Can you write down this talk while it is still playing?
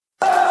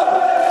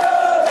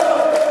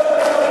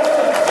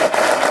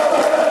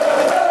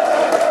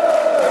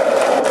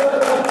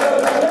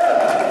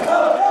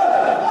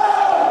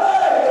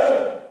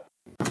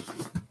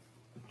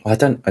I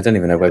don't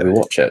even know where we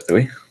watch it. Do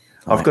we?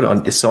 I've got it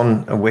on. It's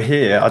on. We're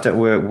here.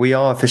 We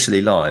are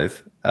officially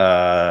live.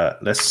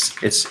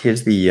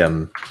 Here's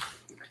the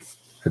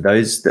for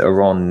those that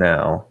are on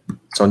now.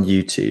 It's on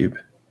YouTube.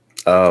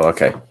 Oh,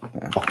 okay.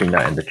 Popping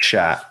that in the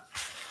chat.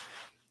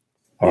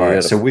 All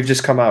right, so we've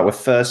just come out. We're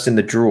first in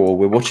the draw.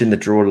 We're watching the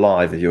draw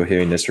live if you're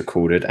hearing this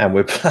recorded, and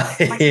we're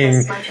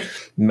playing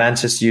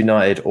Manchester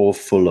United or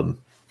Fulham.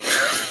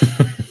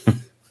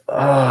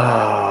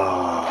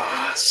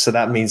 So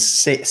that means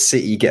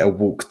City get a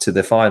walk to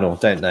the final,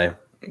 don't they?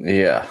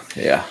 Yeah.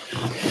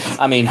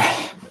 I mean,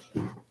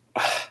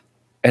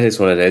 it is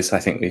what it is. I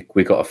think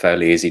we got a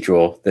fairly easy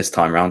draw this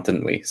time round,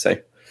 didn't we? So,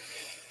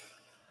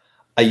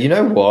 you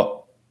know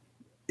what?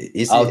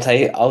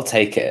 I'll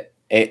take it.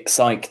 It's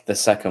like the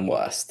second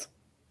worst.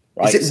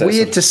 Right? Is it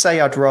weird to say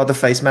I'd rather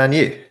face Man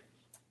U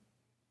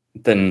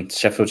than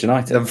Sheffield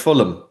United? Than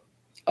Fulham?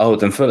 Oh,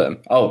 than Fulham.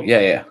 Oh,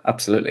 yeah,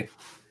 absolutely.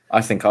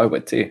 I think I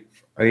would too.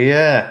 Oh,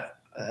 yeah.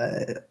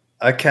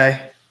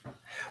 Okay.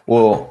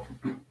 Well,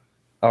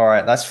 all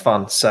right. That's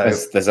fun. So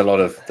there's a lot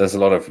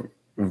of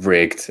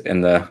rigged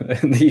in the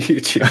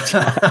YouTube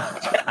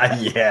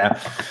chat. Yeah.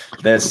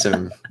 There's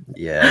some.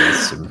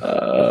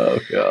 Oh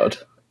God.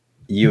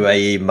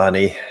 UAE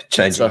money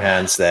changing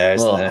hands there,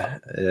 isn't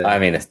there? Yeah. I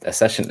mean,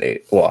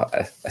 essentially,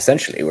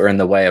 we're in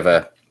the way of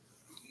a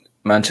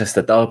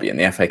Manchester derby in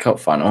the FA Cup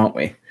final, aren't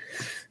we?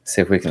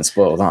 See if we can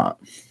spoil that.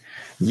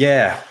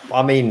 Yeah,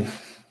 I mean,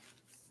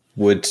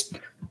 would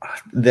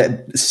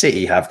the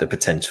City have the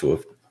potential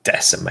of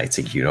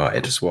decimating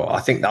United as well?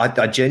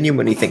 I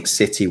genuinely think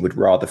City would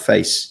rather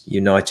face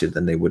United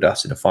than they would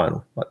us in a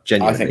final. Like,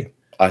 genuinely,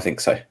 I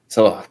think so.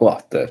 So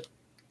what the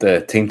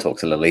team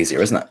talk's a little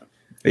easier, isn't it?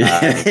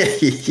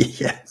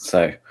 Yeah.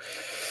 So,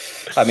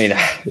 I mean,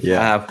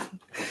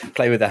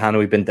 play with the hand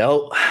we've been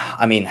dealt.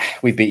 I mean,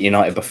 we beat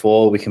United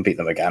before. We can beat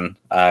them again.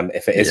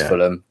 If it is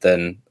Fulham,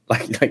 then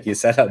like you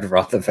said, I'd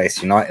rather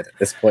face United at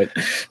this point,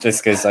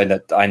 just because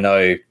I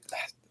know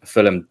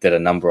Fulham did a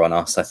number on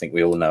us. I think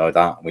we all know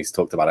that. We've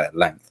talked about it at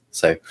length.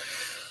 So,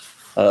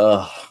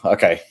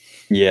 okay,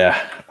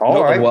 yeah,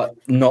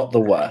 not the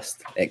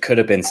worst. It could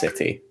have been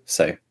City.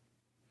 So.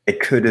 It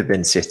could have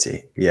been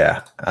City,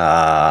 yeah.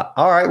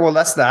 All right, well,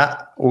 that's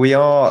that. We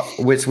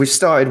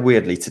started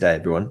weirdly today,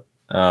 everyone.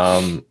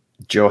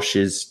 Josh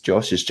is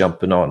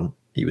jumping on.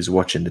 He was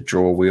watching the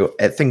draw.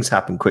 Things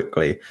happen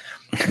quickly.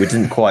 We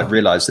didn't quite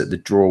realise that the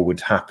draw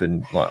would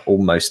happen like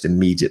almost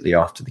immediately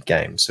after the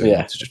game. So we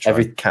wanted to try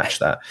and catch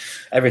that.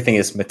 Everything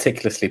is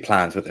meticulously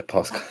planned with this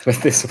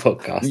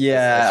podcast.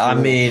 Yeah, I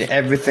mean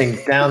everything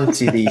down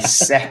to the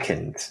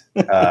second.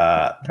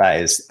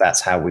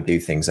 That's how we do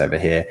things over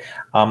here.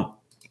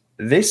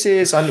 This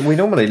is, and we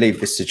normally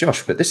leave this to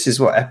Josh, but this is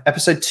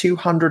episode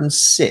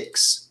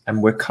 206,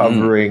 and we're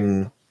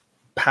covering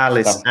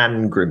Palace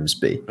and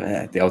Grimsby.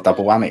 Yeah, the old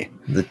double whammy.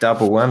 The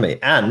double whammy.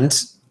 And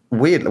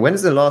weird,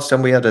 when's the last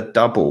time we had a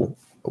double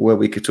where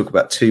we could talk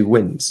about 2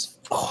 wins?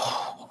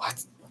 Oh,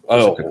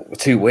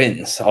 2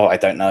 wins. Oh, I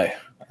don't know.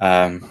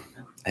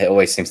 It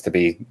always seems to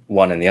be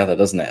one and the other,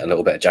 doesn't it? A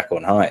little bit of Jekyll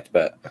and Hyde,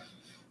 but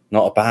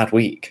not a bad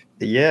week.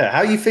 Yeah. How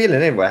are you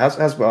feeling anyway?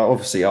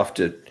 Obviously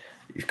after...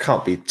 You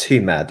can't be too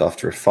mad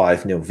after a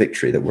 5-0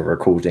 victory that we're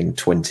recording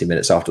 20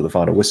 minutes after the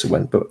final whistle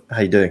went. But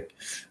how you doing?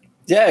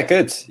 Yeah,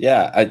 good.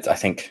 Yeah, I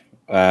think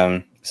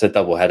it's a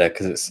double header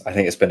because I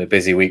think it's been a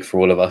busy week for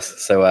all of us.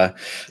 So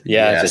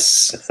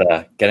just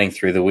getting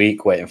through the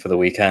week, waiting for the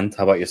weekend.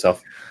 How about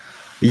yourself?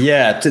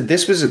 Yeah,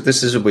 this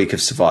is a week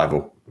of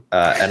survival,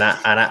 an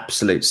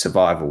absolute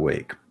survival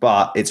week.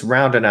 But it's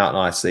rounding out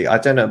nicely. I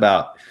don't know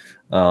about.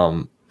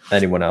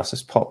 Anyone else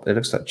has popped? It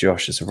looks like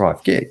Josh has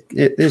arrived. It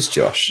is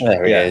Josh.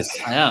 There he is.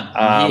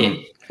 I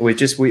am.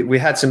 We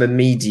had some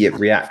immediate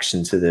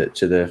reaction to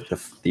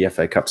the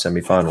FA Cup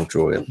semi-final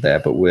draw there,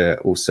 but we're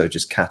also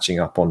just catching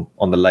up on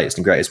the latest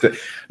and greatest. But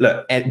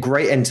look,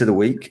 great end to the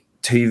week.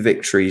 2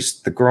 victories.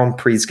 The Grand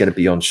Prix is going to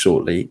be on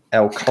shortly.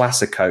 El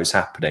Clasico is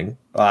happening.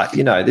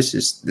 This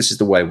is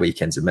the way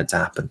weekends are meant to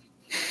happen.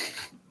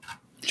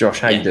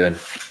 Josh, how you doing?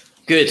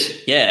 Good,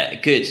 yeah,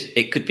 good.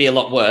 It could be a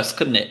lot worse,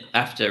 couldn't it?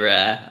 After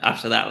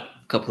that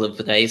couple of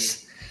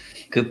days,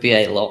 could be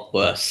a lot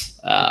worse.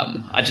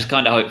 I just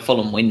kind of hope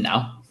Fulham win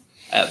now.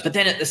 But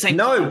then at the same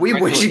time, we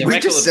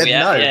just said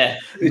no. Yeah,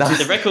 no.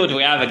 The record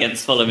we have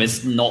against Fulham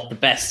is not the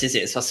best, is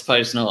it? So I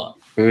suppose not.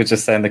 We were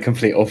just saying the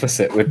complete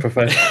opposite. We'd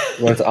prefer.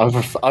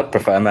 I'd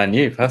prefer Man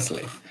U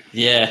personally.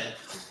 Yeah.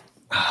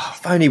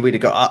 If only we'd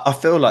have got. I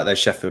feel like those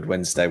Sheffield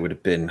Wednesday would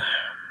have been.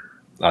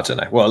 I don't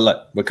know. Well,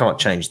 look, we can't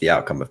change the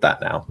outcome of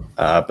that now.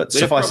 But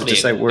suffice it to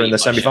say, we're in the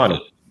semi-final.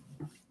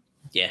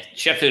 Yeah,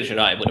 Sheffield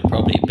United would have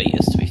probably beat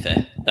us, to be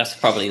fair. That's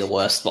probably the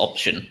worst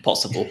option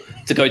possible,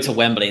 to go to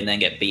Wembley and then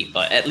get beat.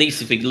 But at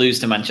least if we lose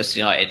to Manchester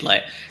United, it's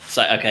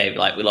like, okay,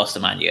 we lost to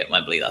Man U at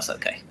Wembley, that's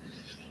okay.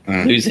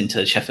 Losing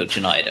to Sheffield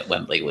United at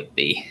Wembley would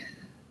be,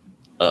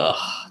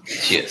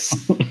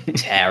 just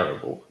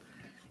terrible.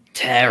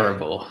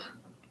 Terrible.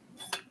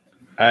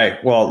 Hey,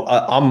 well,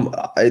 I'm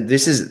going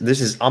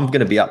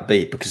to be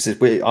upbeat because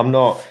I'm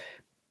not.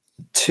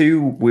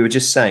 We were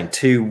just saying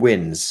 2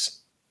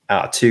 wins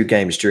out of 2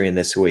 games during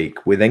this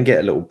week. We then get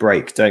a little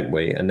break, don't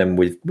we? And then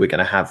we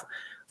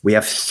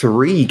have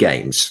 3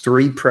 games,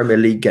 3 Premier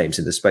League games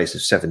in the space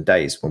of 7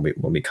 days when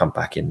we come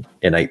back in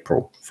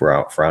April for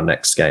our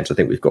next games. I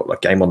think we've got a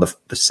game on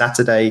the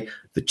Saturday,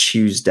 the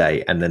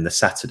Tuesday, and then the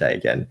Saturday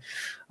again.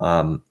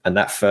 And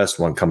that first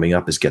one coming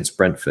up is against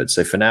Brentford.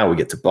 So for now, we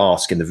get to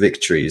bask in the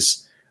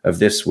victories of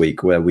this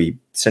week, where we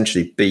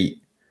essentially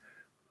beat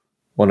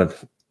one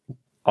of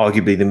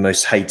arguably the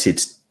most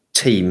hated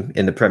team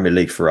in the Premier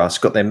League for us,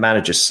 got their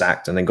manager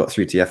sacked, and then got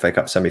through to the FA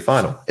Cup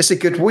semi-final. It's a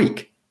good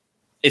week.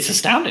 It's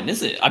astounding,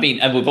 isn't it? I mean,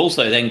 and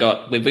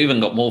we've even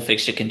got more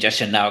fixture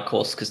congestion now, of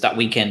course, because that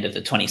weekend of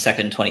the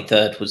 22nd,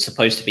 23rd was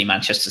supposed to be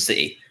Manchester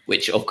City,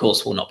 which of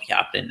course will not be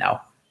happening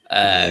now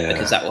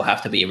because that will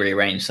have to be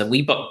rearranged. So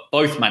we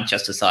both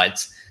Manchester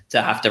sides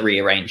to have to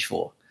rearrange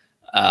for.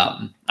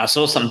 I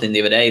saw something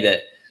the other day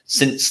that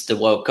since the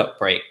World Cup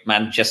break,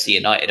 Manchester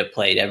United have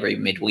played every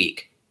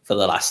midweek for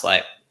the last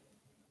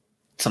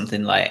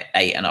something like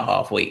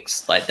 8.5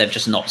 weeks. Like they've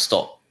just not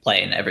stopped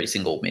playing every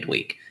single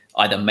midweek,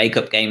 either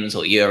makeup games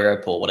or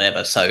Europe or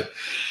whatever. So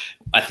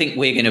I think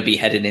we're going to be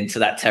heading into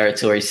that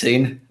territory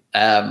soon.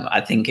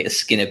 I think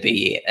it's going to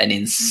be an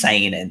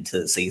insane end to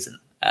the season.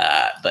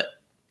 But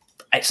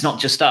it's not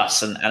just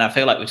us. And I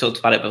feel like we talked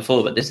about it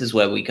before, but this is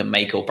where we can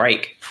make or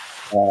break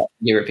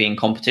European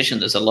competition.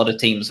 There's a lot of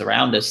teams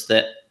around us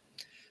that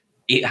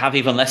have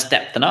even less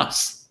depth than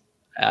us.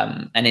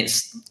 And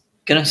it's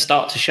going to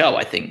start to show,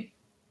 I think.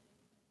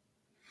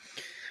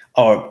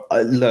 Oh,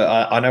 look,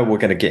 I know we're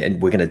going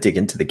to dig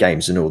into the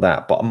games and all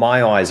that, but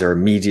my eyes are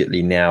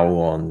immediately now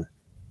on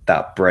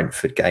that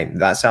Brentford game.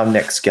 That's our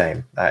next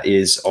game. That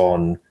is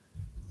on,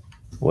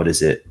 what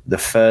is it? The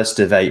 1st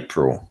of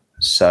April.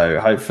 So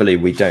hopefully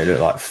we don't look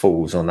like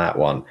fools on that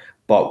one.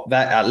 But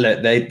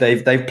look,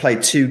 they've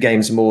played 2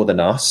 games more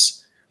than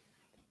us.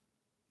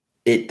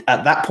 At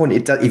that point,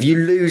 if you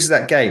lose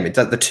that game, the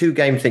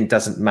 2-game thing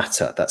doesn't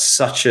matter. That's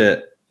such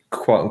a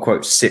quote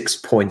unquote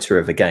 6-pointer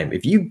of a game.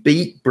 If you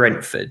beat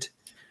Brentford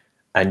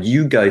and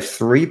you go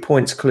 3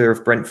 points clear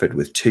of Brentford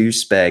with 2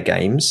 spare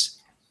games,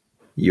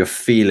 you're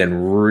feeling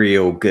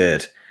real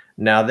good.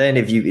 Now then,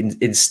 if you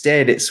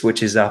instead it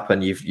switches up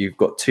and you've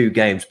got 2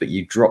 games but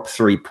you drop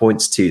 3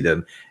 points to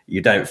them,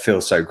 you don't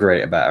feel so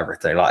great about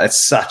everything. Like it's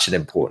such an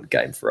important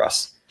game for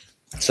us.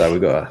 So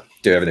we've got to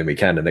do everything we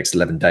can the next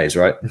 11 days,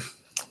 right?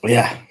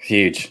 Yeah,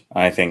 huge.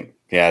 I think.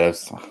 Yeah,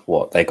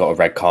 they got a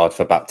red card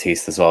for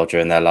Baptiste as well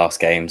during their last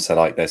game. So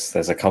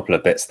there's a couple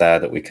of bits there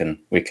that we can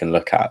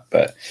look at,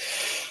 but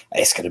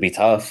it's going to be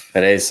tough.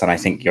 It is, and I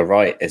think you're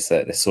right. Is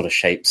that this sort of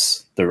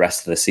shapes the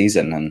rest of the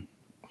season? And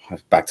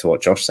back to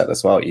what Josh said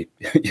as well,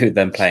 you're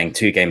then playing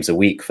 2 games a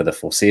week for the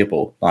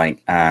foreseeable. Those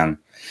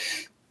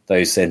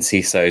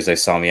Encisos,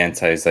 those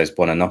Sarmientos, those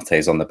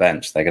Buonanottes on the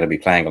bench, they're going to be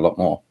playing a lot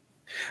more.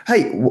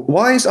 Hey,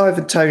 why is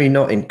Ivan Toney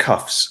not in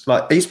cuffs?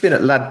 He's been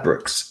at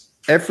Ladbrokes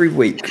every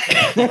week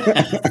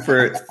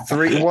for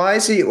 3. Why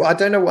is he? I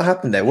don't know what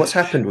happened there. What's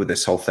happened with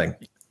this whole thing?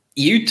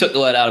 You took the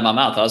word out of my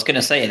mouth. I was going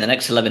to say in the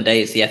next 11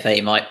 days, the FA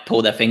might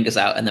pull their fingers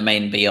out and the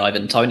main be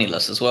Ivan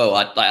Toney-less as well.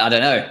 I don't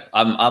know.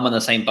 I'm on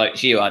the same boat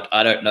as you.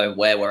 I don't know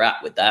where we're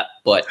at with that.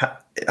 But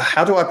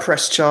how do I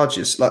press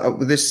charges?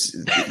 With this,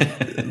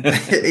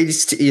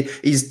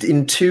 he's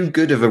in too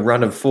good of a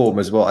run of form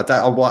as well. I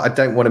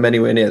don't want him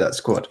anywhere near that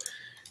squad.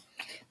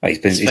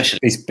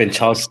 He's been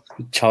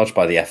charged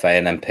by the FA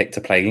and then picked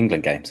to play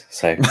England games.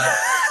 So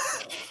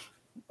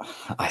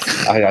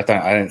I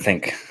don't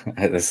think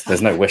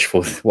there's no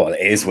wishful. Well, it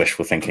is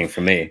wishful thinking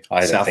for me.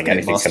 I don't think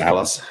anything's going to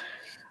happen.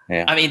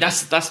 Yeah, I mean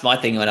that's my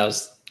thing when I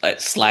was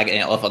slagging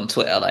it off on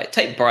Twitter.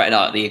 Take Brighton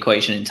out of the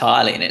equation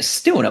entirely, and it's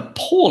still an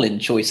appalling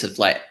choice of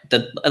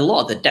a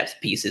lot of the depth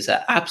pieces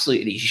are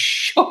absolutely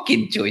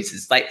shocking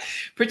choices.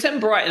 Pretend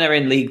Brighton are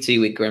in League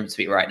 2 with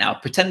Grimsby right now.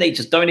 Pretend they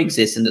just don't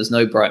exist and there's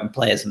no Brighton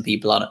players and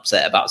people aren't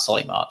upset about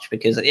Solly March,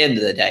 because at the end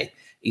of the day,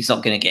 he's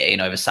not going to get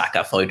in over Saka,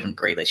 Foden,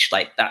 Grealish.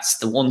 That's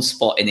the one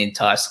spot in the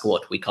entire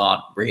squad we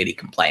can't really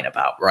complain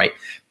about, right?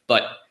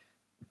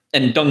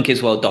 And Dunk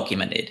is well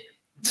documented.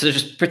 So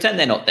just pretend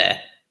they're not there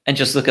and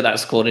just look at that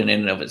squad in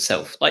and of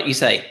itself. Like you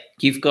say,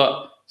 you've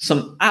got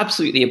some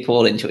absolutely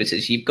appalling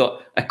choices. You've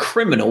got a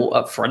criminal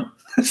up front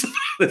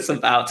that's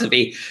about to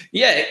be,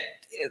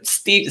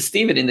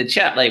 Steven in the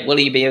chat, will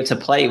he be able to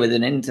play with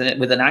an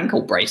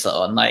ankle bracelet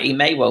on? He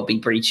may well be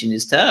breaching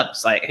his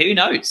terms. Who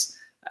knows?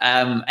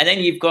 And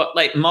then you've got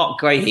Mark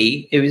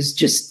Grahey, who is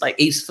just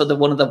he's playing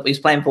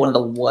for one of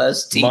the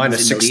worst teams.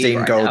 Minus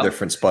 16 goal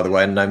difference, by the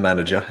way, and no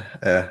manager.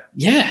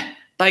 Yeah.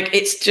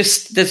 It's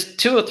just, there's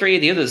 2 or 3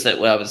 of the others that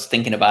I was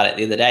thinking about it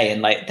the other day,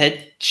 and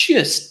they're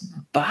just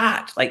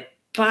bad,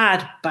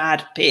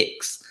 bad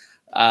picks.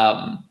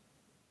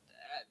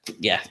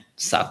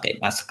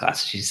 Southgate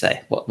masterclass, as you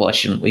say. Why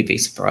shouldn't we be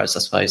surprised, I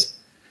suppose?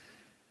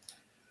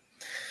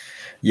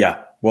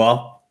 Yeah.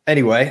 Well,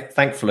 anyway,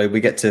 thankfully we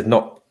get to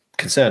not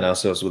concern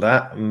ourselves with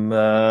that.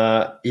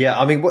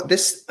 I mean,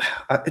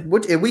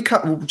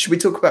 should we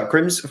talk about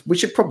Grimsby? We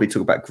should probably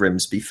talk about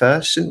Grimsby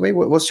first, shouldn't we?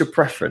 What's your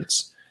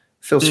preference?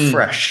 Feels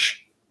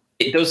fresh.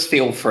 It does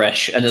feel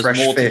fresh, and there's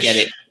more to get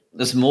it.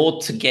 there's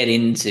more to get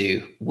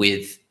into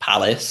with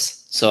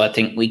Palace, so I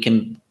think we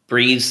can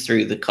breeze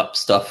through the cup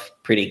stuff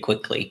pretty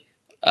quickly.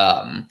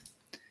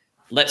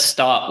 Let's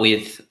start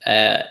with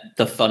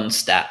the fun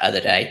stat of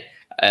the day.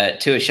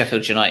 Two of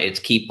Sheffield United's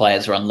key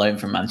players are on loan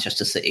from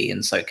Manchester City,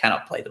 and so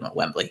cannot play them at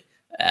Wembley.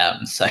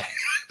 So,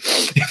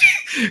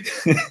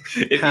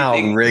 how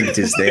rigged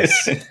is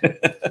this?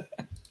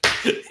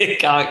 It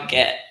can't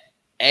get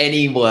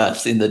any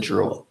worse in the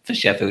draw for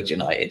Sheffield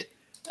United.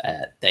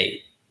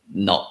 They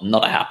not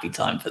a happy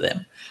time for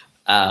them.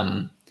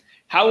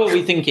 How are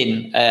we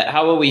thinking?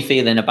 How are we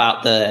feeling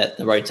about the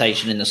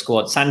rotation in the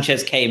squad?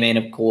 Sanchez came in,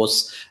 of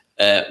course.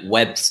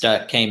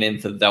 Webster came in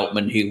for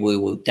Veltman, who we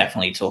will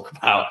definitely talk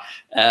about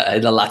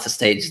in the latter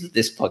stages of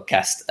this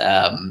podcast.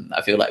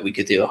 I feel like we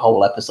could do a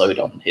whole episode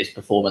on his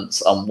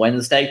performance on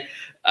Wednesday.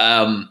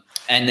 And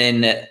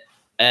then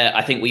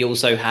I think we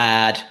also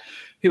had,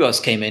 who else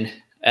came in?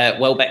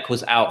 Welbeck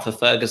was out for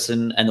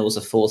Ferguson, and there was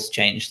a fourth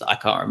change that I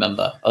can't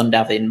remember.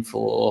 Undav in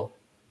for...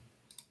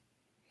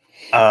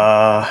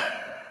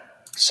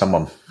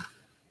 someone.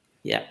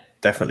 Yeah.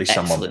 Definitely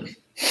Excellent. someone.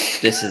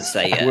 This is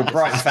a we're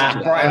Brighton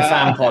fan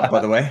pod, by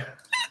the way.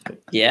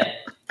 Yeah,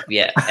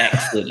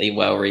 excellently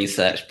well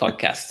researched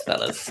podcast,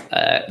 fellas.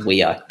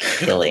 We are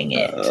killing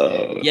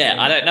it. Yeah,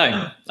 I don't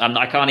know.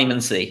 I can't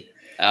even see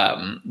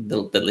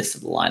the list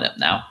of the lineup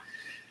now.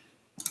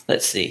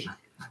 Let's see.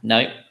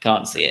 No,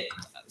 can't see it.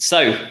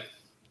 So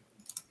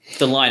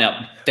the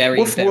lineup,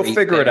 we'll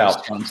figure it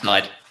out. Strong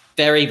side.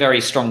 Very, very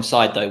strong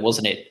side, though,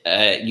 wasn't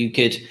it? You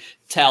could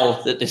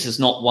tell that this is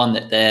not one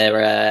that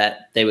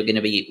they were going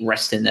to be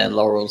resting their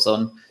laurels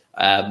on.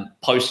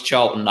 Post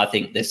Charlton, I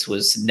think this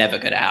was never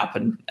going to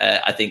happen.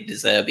 I think De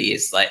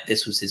Zerbi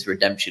this was his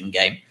redemption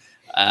game,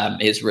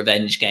 his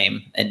revenge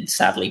game, and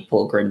sadly,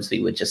 poor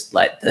Grimsby were just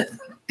like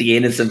the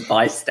innocent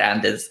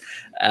bystanders.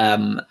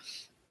 And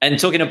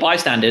talking of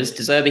bystanders,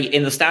 De Zerbi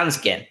in the stands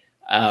again.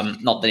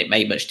 Not that it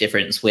made much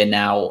difference. We're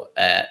now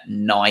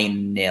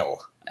 9-0.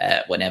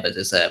 Whenever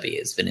De Zerbi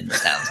has been in the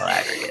stands on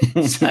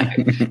aggregate.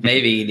 So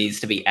maybe he needs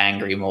to be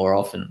angry more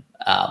often.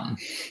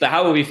 But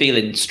how are we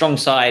feeling? Strong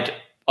side,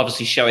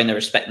 obviously showing the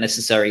respect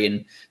necessary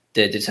and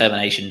the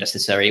determination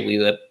necessary. We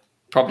were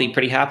probably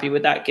pretty happy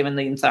with that, given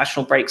the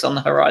international breaks on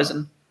the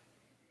horizon.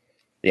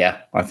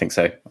 Yeah, I think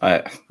so.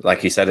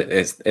 Like you said,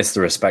 it's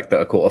the respect that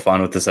a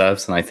quarterfinal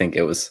deserves, and I think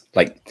it was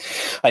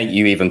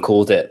you even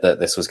called it that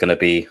this was going to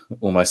be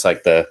almost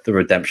like the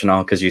redemption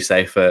arc, as you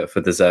say, for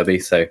De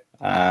Zerbi. So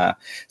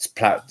it's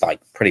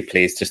pretty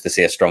pleased just to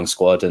see a strong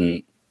squad,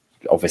 and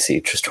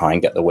obviously just try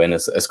and get the win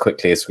as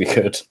quickly as we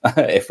could,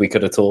 if we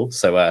could at all.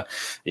 So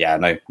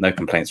no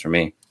complaints from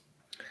me.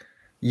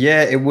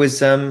 Yeah, it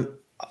was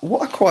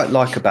what I quite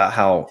like about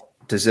how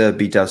De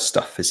Zerbi does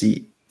stuff is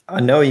I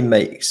know he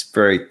makes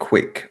very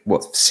quick,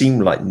 what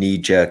seem like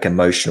knee-jerk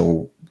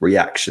emotional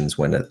reactions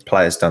when a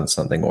player's done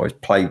something or has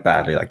played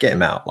badly, like get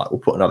him out, like we'll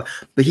put another.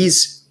 But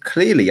he's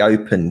clearly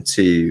open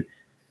to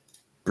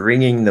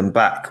bringing them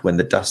back when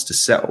the dust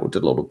has settled a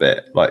little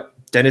bit. Like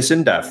Dennis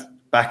Undav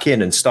back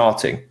in and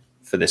starting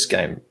for this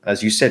game.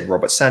 As you said,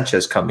 Robert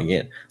Sanchez coming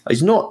in.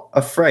 He's not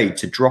afraid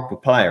to drop a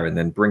player and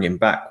then bring him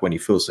back when he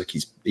feels like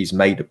he's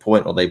made a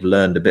point or they've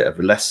learned a bit of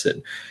a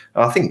lesson.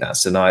 And I think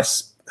that's a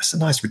nice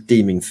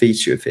redeeming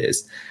feature of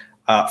his.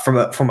 From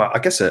a I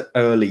guess an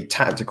early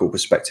tactical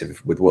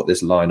perspective with what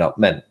this lineup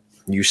meant.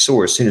 You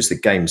saw as soon as the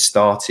game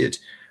started,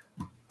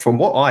 from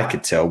what I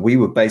could tell, we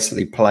were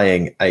basically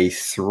playing a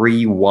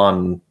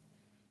 3-1,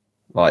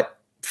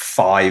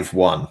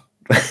 5-1.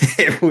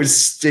 It was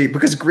steep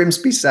because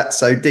Grimsby sat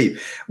so deep.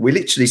 We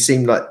literally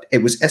seemed like it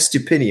was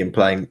Estupinian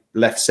playing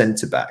left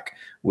centre back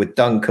with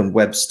Duncan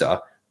Webster.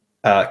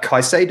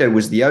 Caicedo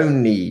was the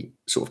only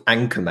sort of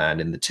anchor man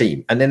in the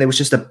team. And then there was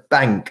just a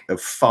bank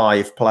of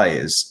 5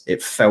 players,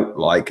 it felt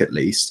like at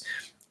least,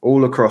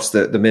 all across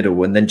the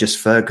middle, and then just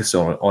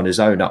Ferguson on his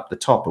own up the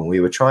top. And we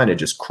were trying to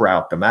just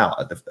crowd them out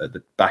at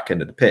the back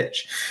end of the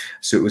pitch.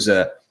 So it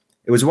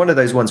was one of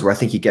those ones where I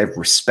think he gave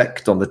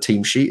respect on the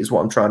team sheet is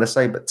what I'm trying to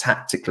say. But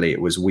tactically, it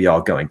was, we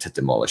are going to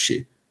demolish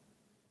you.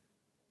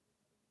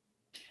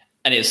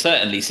 And it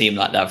certainly seemed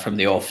like that from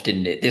the off,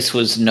 didn't it? This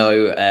was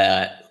no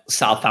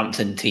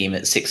Southampton team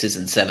at 6s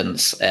and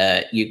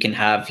 7s. You can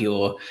have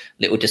your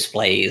little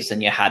displays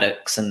and your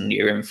Haddocks and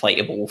your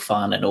inflatable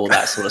fun and all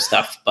that sort of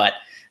stuff. But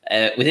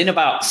within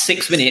about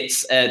 6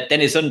 minutes,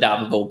 Dennis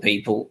Undav, of all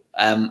people,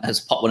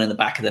 has popped one in the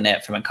back of the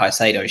net from a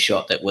Caicedo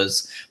shot that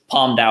was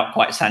palmed out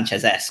quite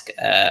Sanchez-esque,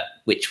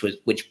 which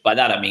by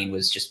that I mean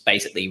was just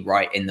basically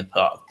right in the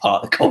part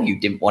of the goal you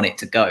didn't want it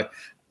to go.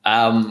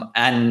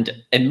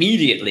 And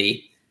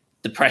immediately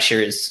the pressure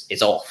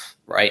is off.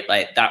 Right,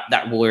 like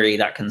that worry,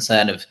 that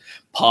concern of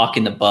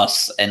parking the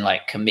bus and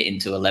like committing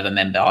to 11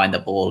 men behind the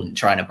ball and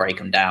trying to break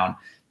them down.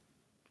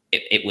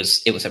 It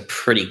was a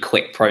pretty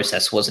quick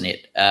process, wasn't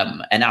it?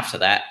 And after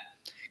that,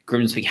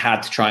 Grimsby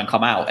had to try and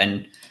come out,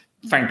 and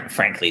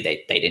frankly,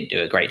 they didn't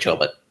do a great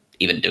job at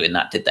even doing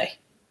that, did they?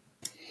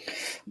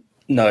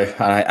 No,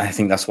 I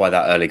think that's why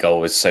that early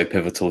goal was so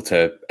pivotal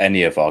to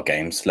any of our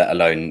games, let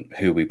alone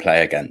who we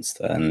play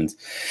against. And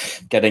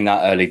getting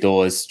that early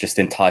doors just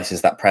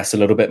entices that press a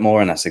little bit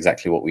more, and that's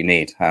exactly what we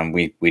need. And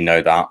we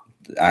know that.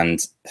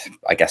 And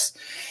I guess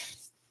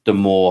the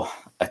more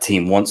a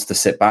team wants to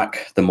sit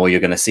back, the more you're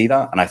going to see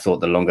that. And I thought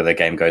the longer the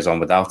game goes on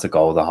without a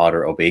goal, the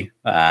harder it'll be.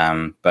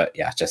 But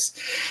yeah,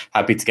 just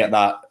happy to get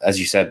that, as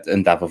you said,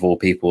 and that of all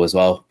people as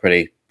well.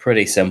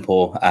 Pretty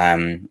simple.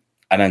 And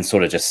then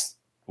sort of just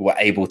were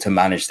able to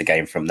manage the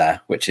game from there,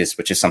 which is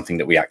something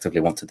that we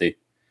actively want to do.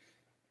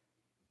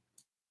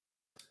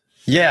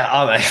 Yeah,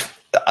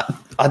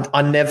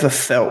 I never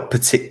felt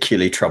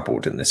particularly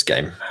troubled in this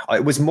game.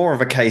 It was more of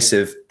a case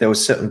of there were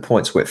certain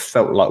points where it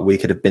felt like we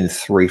could have been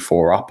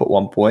 3-4 up at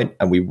one point,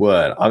 and we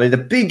weren't. I mean, the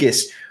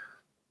biggest,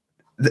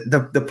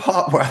 the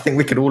part where I think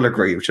we could all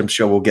agree, which I'm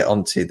sure we'll get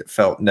onto, that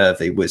felt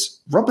nervy was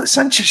Robert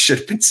Sanchez should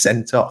have been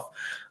sent off.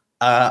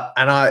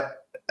 And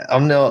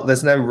I'm not,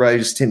 there's no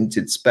rose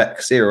tinted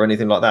specs here or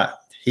anything like that.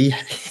 He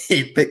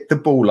picked the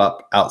ball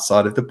up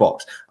outside of the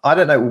box. I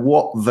don't know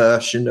what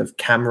version of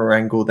camera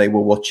angle they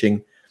were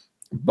watching,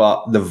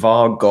 but the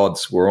VAR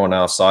gods were on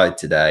our side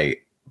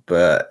today.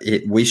 But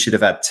we should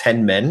have had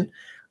 10 men.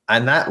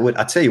 And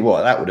I tell you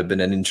what, that would have been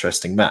an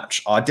interesting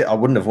match. I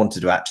wouldn't have wanted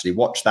to actually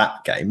watch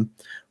that game,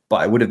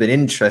 but it would have been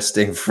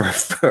interesting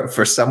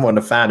for someone,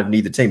 a fan of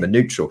neither team, a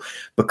neutral,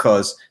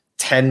 because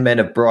 10 men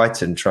of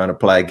Brighton trying to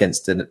play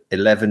against an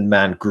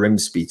 11-man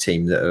Grimsby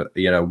team that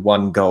are,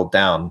 one goal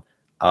down,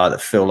 that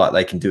feel like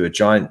they can do a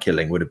giant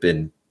killing would have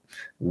been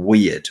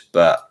weird.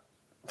 But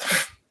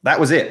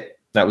that was it.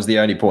 That was the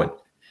only point.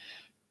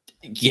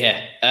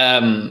 Yeah.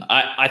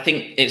 I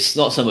think it's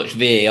not so much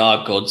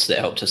VAR gods that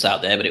helped us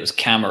out there, but it was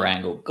camera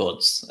angle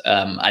gods.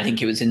 I think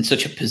it was in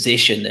such a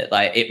position that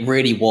it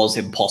really was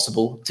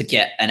impossible to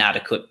get an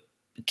adequate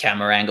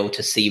camera angle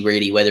to see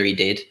really whether he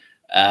did.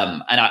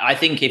 And I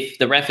think if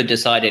the ref had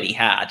decided he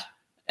had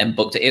and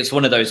booked it, it's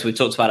one of those, we've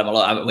talked about him a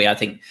lot, haven't we? I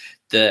think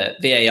the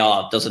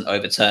VAR doesn't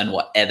overturn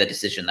whatever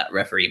decision that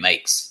referee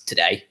makes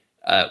today.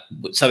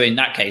 So in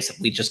that case,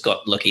 we just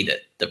got lucky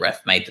that the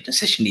ref made the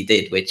decision he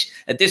did, which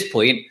at this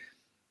point,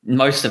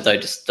 most of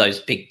those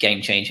big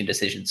game-changing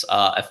decisions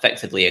are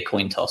effectively a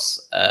coin toss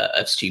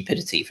of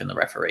stupidity from the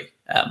referee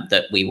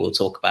that we will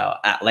talk about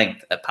at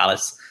length at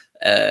Palace,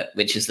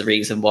 which is the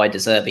reason why De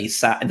Zerbi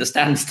sat in the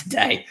stands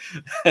today.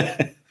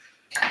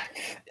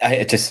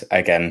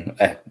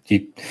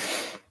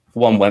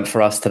 One went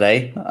for us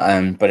today,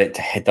 but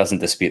it doesn't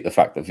dispute the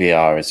fact that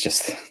VR is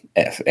just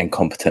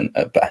incompetent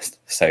at best.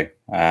 So,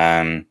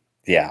 in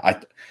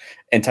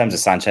terms of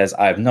Sanchez,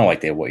 I have no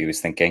idea what he was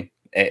thinking.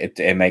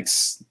 It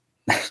makes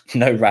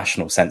no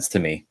rational sense to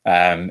me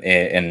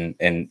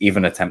in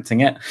even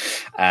attempting it.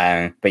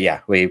 But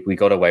yeah, we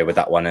got away with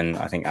that one, and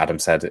I think Adam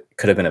said it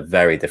could have been a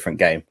very different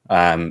game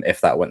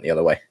if that went the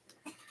other way.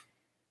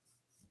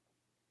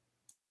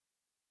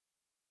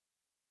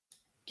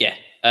 Yeah.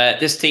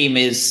 This team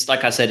is,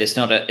 like I said, it's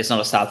not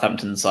a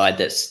Southampton side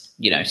that's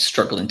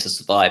struggling to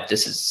survive.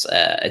 This is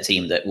a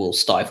team that will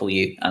stifle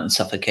you and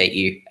suffocate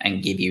you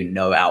and give you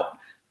no out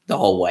the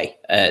whole way.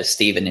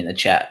 Stephen in the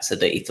chat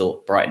said that he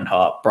thought Brighton's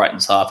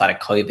half had a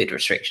COVID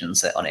restriction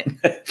set on it,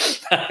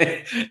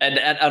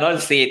 and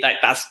honestly,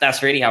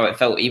 that's really how it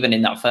felt. Even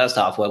in that first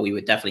half, where we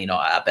were definitely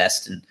not at our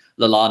best, and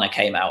Lallana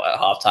came out at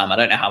halftime. I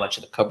don't know how much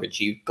of the coverage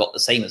you got the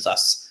same as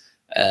us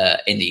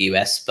in the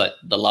US, but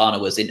Lallana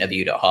was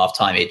interviewed at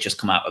halftime. He had just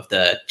come out of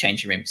the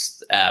changing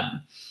rooms,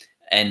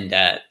 and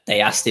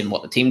they asked him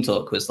what the team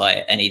talk was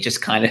like, and he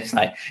just kind of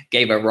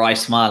gave a wry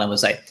smile and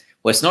was like,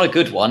 "Well, it's not a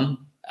good one.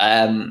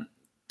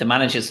 The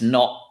manager's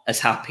not as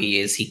happy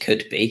as he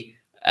could be,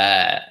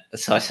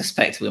 so I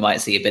suspect we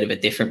might see a bit of a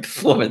different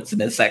performance in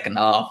the second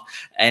half."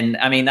 And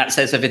I mean, that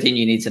says everything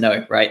you need to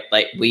know, right?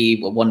 We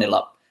were 1-0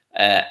 up.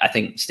 I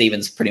think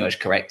Stephen's pretty much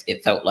correct.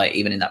 It felt like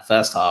even in that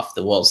first half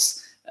there was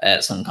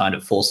some kind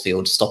of force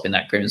field stopping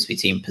that Grimsby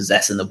team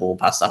possessing the ball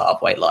past the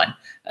halfway line.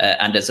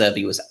 And De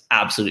Zerbi was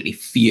absolutely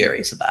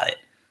furious about it.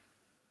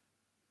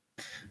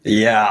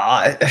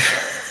 Yeah,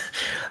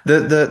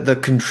 the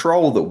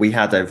control that we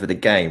had over the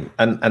game,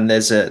 and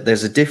there's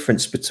a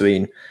difference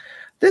between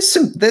there's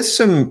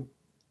some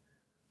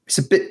it's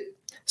a bit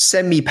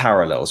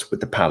semi-parallels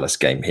with the Palace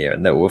game here,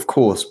 and of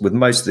course with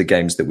most of the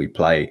games that we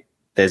play,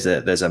 there's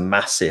a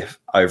massive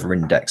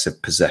over-index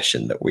of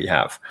possession that we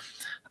have.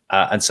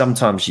 And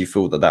sometimes you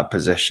feel that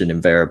possession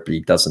invariably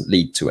doesn't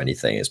lead to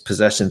anything. It's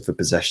possession for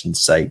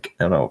possession's sake.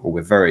 And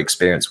we're very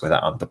experienced with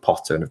that under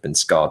Potter and have been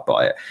scarred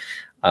by it.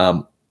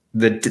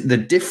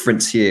 The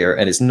difference here,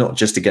 and it's not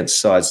just against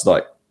sides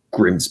like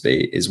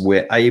Grimsby, is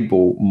we're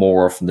able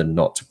more often than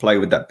not to play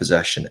with that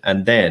possession.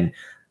 And then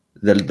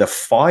the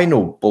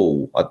final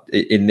ball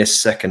in this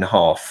second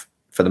half,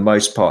 for the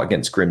most part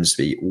against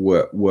Grimsby,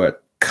 were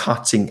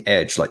cutting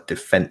edge,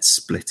 defense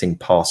splitting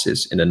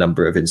passes in a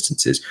number of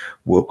instances.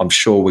 I'm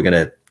sure we're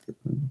going to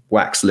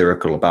wax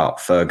lyrical about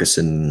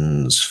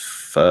Ferguson's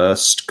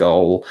first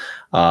goal.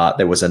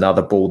 There was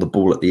another ball, the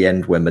ball at the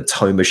end where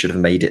Matoma should have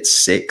made it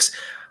 6.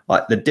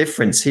 The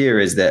difference here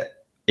is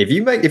that If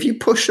you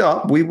push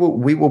up, we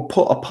will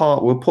put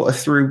a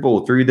through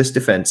ball through this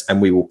defense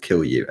and we will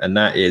kill you. And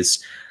that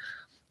is,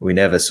 we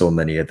never saw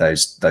many of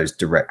those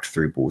direct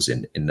through balls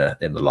in the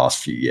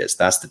last few years.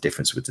 That's the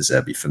difference with De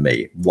Zerbi for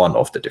me. One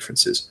of the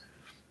differences.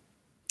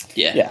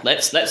 Yeah.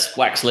 Let's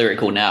wax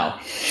lyrical now,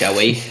 shall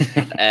we?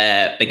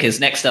 Because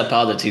next up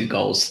are the 2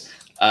 goals.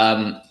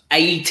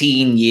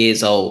 18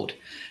 years old.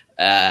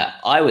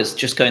 I was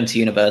just going to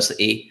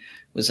university,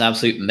 was an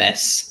absolute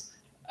mess,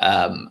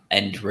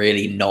 and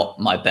really not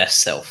my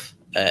best self.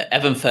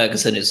 Evan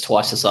Ferguson is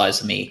twice the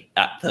size of me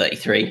at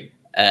 33,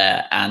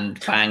 and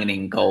banging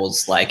in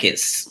goals like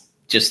it's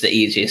just the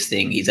easiest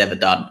thing he's ever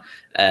done,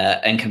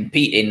 and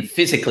competing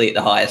physically at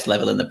the highest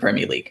level in the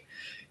Premier League.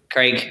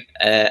 Craig,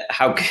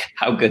 how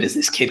good is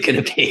this kid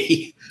going to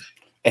be?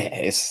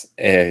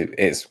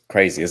 It's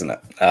crazy, isn't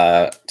it?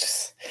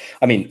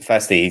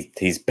 Firstly,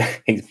 he's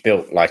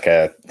built like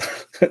a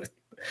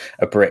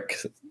brick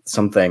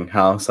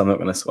house. I'm not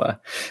going to swear,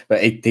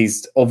 but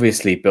he's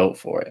obviously built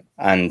for it,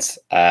 and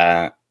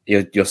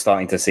you're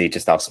starting to see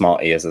just how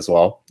smart he is as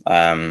well.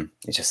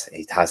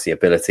 He has the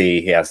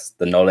ability, he has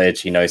the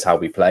knowledge, he knows how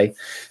we play,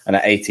 and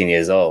at 18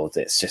 years old,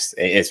 it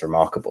is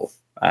remarkable.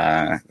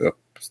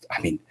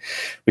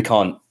 We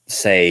can't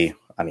say.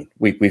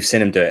 We've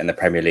seen him do it in the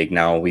Premier League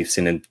now. We've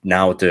seen him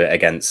now do it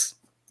against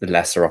the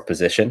lesser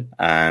opposition.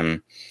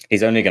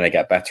 He's only going to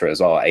get better as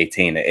well at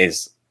 18. It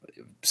is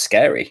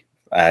scary,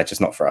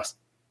 just not for us.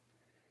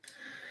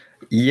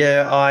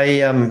 Yeah,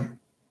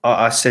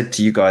 I said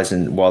to you guys,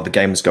 and while the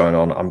game was going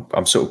on,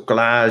 I'm sort of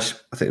glad.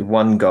 I think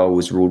 1 goal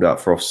was ruled out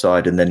for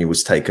offside, and then he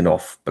was taken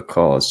off,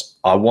 because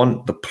I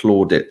want the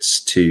plaudits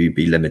to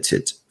be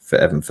limited for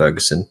Evan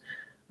Ferguson,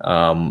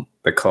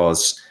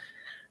 because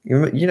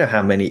you know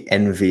how many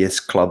envious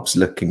clubs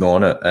looking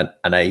on at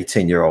an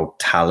 18-year-old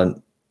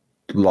talent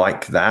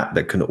like that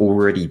can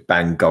already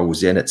bang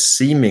goals in at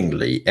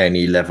seemingly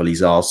any level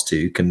he's asked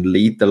to, can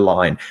lead the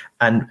line.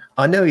 And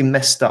I know he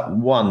messed up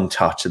one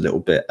touch a little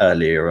bit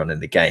earlier on in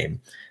the game,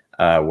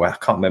 where I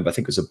can't remember, I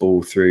think it was a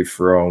ball through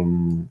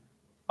from,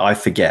 I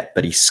forget,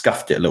 but he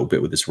scuffed it a little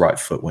bit with his right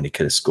foot when he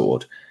could have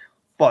scored.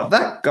 But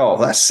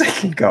that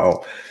second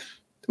goal,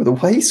 the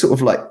way he sort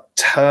of like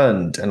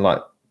turned and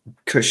like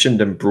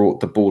cushioned and brought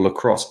the ball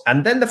across,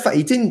 and then the fact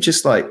he didn't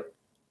just like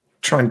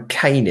try and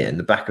cane it in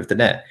the back of the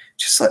net,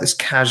 just like this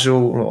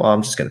casual,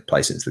 I'm just going to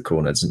place it into the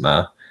corner, it doesn't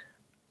matter.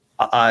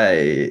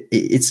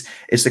 It's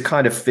the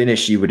kind of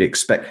finish you would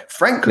expect.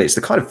 Frankly, it's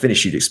the kind of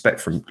finish you'd expect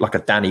from like a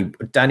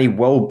Danny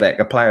Welbeck,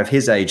 a player of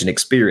his age and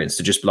experience,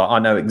 to just be like, I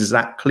know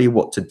exactly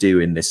what to do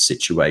in this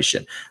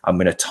situation. I'm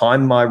going to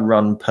time my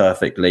run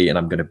perfectly and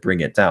I'm going to bring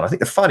it down. I think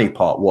the funny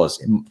part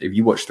was, if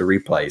you watch the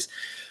replays,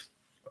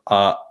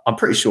 I'm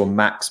pretty sure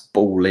Mac's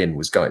ball in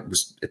was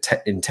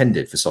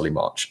intended for Solly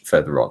March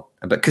further on,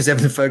 but because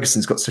Evan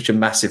Ferguson's got such a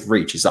massive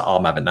reach, he's like,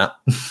 I'm having that.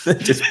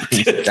 Just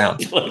brings it down.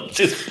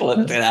 Just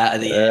plucked it out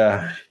of the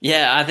air.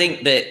 Yeah, I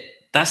think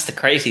that's the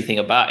crazy thing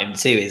about him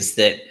too, is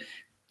that,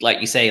 like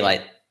you say,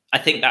 like I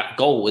think that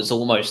goal was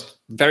almost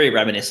very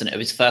reminiscent of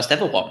his first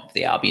ever one for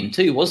the Albion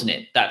too, wasn't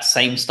it? That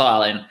same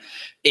style, and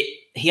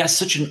he has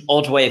such an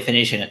odd way of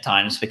finishing at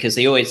times, because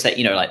they always say,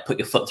 like put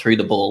your foot through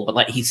the ball, but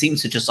like he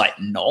seems to just like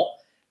not.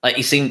 Like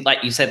you seem,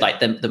 like you said, like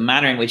the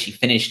manner in which he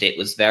finished it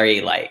was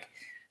very like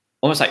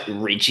almost like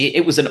rigid.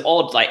 It was an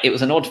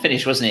odd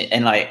finish, wasn't it?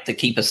 And like the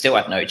keeper still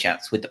had no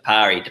chance with the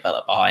power he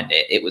developed behind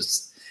it.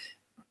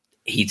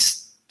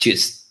 He's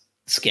just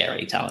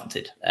scarily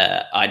talented.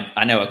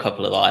 I know a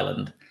couple of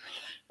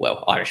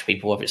Irish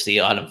people, obviously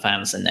Ireland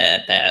fans, and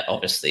they're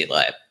obviously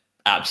like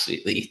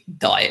absolutely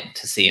dying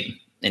to see him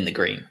in the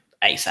green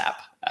ASAP.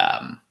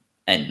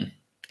 And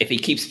if he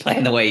keeps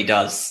playing the way he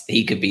does,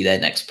 he could be their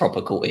next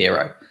proper cult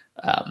hero.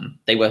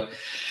 They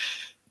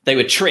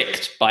were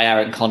tricked by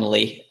Aaron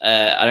Connolly.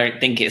 I don't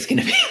think it's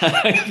going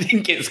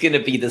to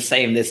be the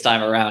same this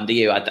time around. Do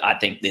you? I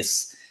think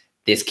this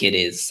kid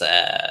is,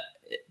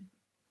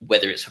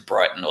 whether it's for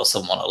Brighton or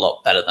someone a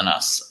lot better than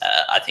us,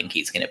 I think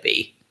he's going to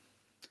be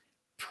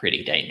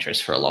pretty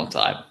dangerous for a long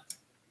time.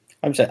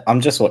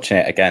 I'm just watching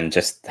it again.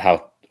 Just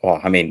how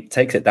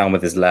takes it down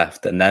with his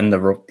left, and then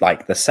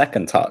the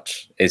second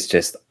touch is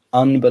just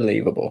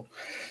unbelievable.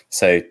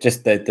 So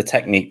just the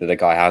technique that the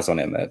guy has on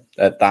him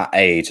at that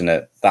age and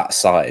at that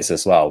size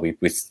as well.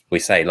 We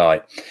say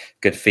like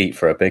good feet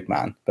for a big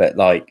man, but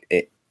like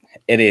it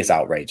is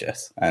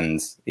outrageous. And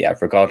yeah,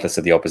 regardless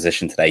of the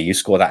opposition today, you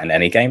score that in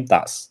any game,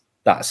 that's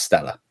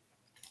stellar.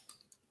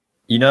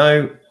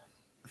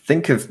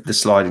 Think of the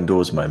sliding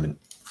doors moment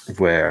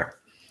where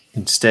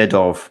instead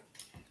of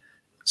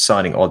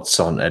signing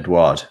Odsonne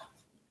Edouard,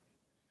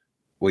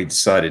 we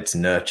decided to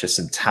nurture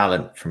some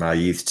talent from our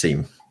youth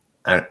team.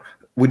 And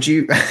who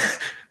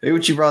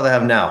would you rather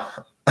have now?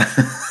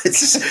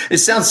 It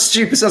sounds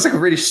stupid. It sounds like a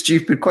really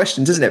stupid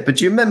question, doesn't it? But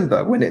do you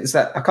remember when it was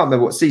that? I can't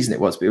remember what season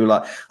it was, but we were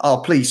like,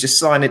 oh, please just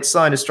sign a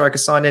striker,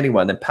 sign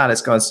anyone. Then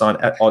Palace go and sign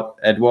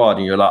Edouard.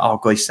 And you're like, oh,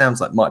 God, he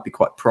sounds like might be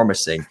quite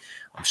promising.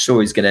 I'm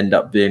sure he's going to end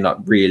up being like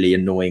really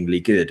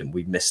annoyingly good. And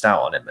we've missed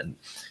out on him. And,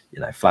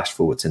 flash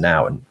forward to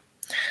now. And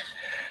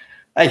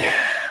hey,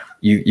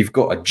 you've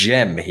got a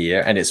gem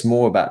here, and it's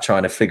more about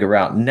trying to figure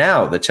out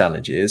now the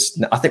challenge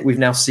is. I think we've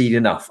now seen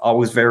enough. I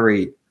was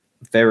very,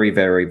 very,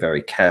 very,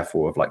 very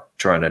careful of like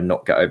trying to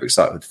not get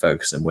overexcited with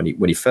Ferguson when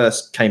he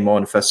first came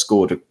on, first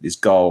scored his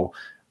goal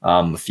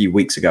a few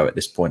weeks ago. At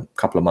this point, a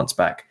couple of months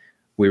back,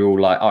 we were all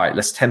like, all right,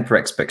 let's temper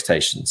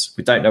expectations.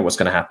 We don't know what's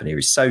going to happen here.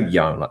 He's so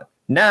young. Like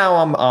now,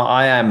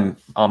 I'm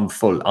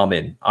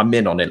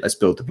in on it. Let's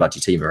build the bloody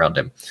team around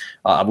him.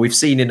 We've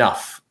seen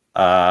enough,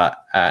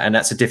 and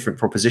that's a different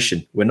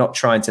proposition. We're not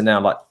trying to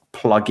now like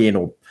plug in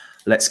or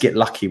let's get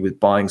lucky with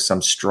buying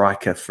some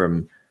striker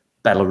from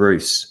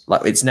Belarus.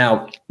 Like it's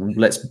now,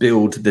 let's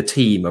build the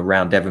team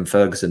around Evan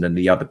Ferguson and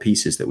the other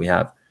pieces that we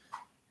have.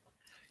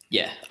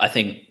 Yeah, I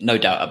think no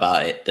doubt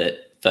about it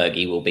that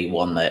Fergie will be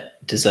one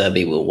that De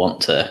Zerbi will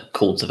want to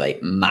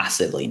cultivate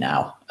massively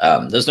now.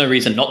 There's no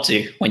reason not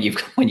to when you've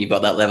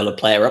got that level of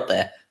player up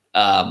there.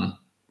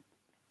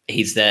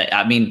 He's there.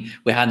 I mean,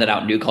 we're handing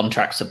out new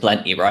contracts for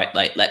plenty, right?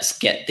 Like, let's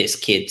get this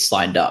kid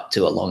signed up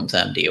to a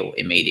long-term deal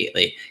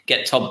immediately.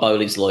 Get Todd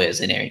Bowley's lawyers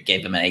in here and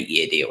give him an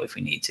 8-year deal if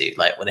we need to.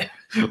 Like,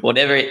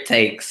 whatever it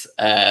takes,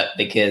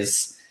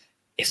 because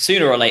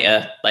sooner or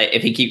later, like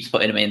if he keeps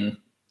putting him in,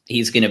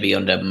 he's going to be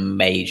under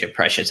major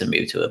pressure to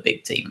move to a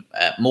big team,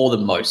 more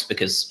than most,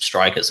 because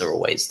strikers are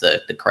always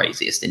the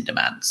craziest in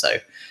demand. So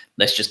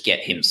let's just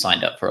get him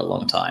signed up for a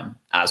long time,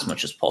 as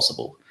much as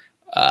possible.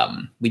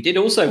 We did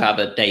also have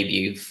a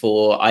debut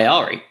for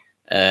Ayari,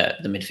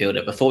 the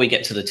midfielder, before we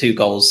get to the 2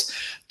 goals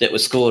that were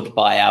scored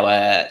by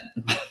our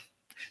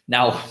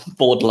now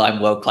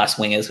borderline world-class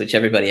wingers, which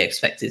everybody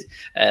expected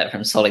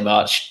from Solly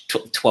March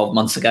 12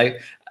 months ago.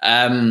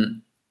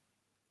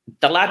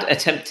 The lad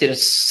attempted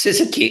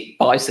a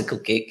bicycle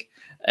kick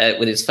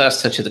with his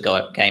first touch of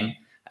the game.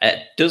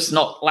 Does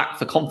not lack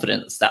for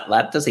confidence, that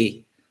lad, does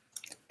he?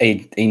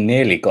 He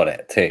nearly got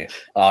it too.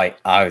 I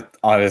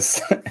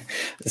was.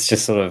 It's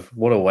just sort of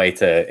what a way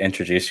to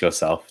introduce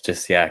yourself.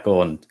 Just go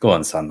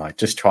on, son. Like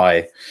just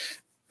try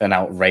an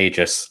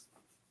outrageous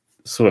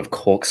sort of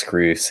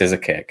corkscrew scissor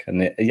kick,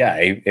 and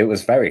it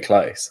was very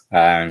close.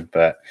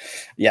 But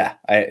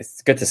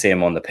it's good to see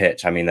him on the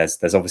pitch. I mean,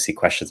 there's obviously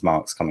question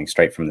marks coming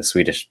straight from the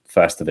Swedish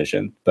first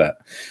division, but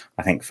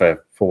I think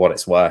for what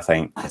it's worth, I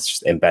think it's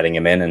just embedding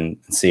him in and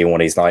seeing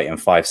what he's like in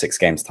 5-6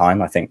 games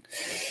time. I think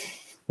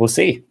we'll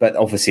see, but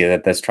obviously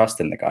there's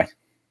trust in the guy.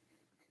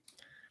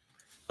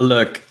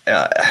 Look,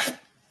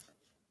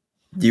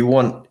 we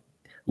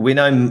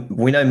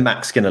know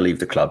Mac's going to leave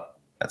the club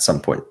at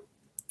some point.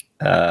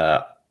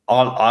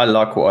 I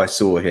like what I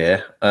saw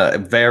here.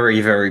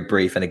 Very, very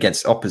brief, and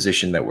against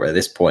opposition that were at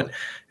this point,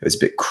 it was a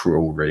bit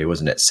cruel, really,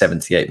 wasn't it?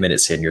 78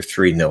 minutes in, you're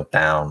 3-0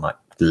 down, like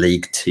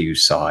League Two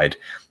side.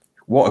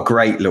 What a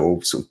great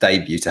little sort of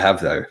debut to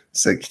have, though.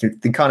 So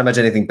you can't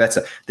imagine anything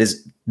better. There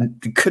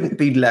couldn't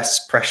be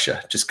less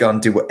pressure. Just go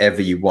and do whatever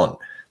you want.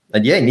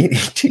 And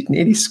he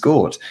nearly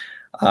scored.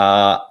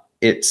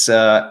 It's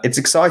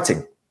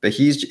exciting, but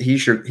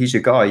he's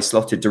your guy. He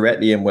slotted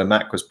directly in where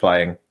Mac was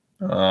playing,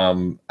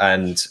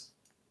 and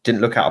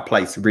didn't look out of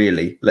place,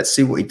 really. Let's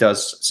see what he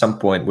does. At some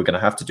point, we're going to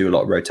have to do a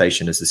lot of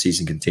rotation as the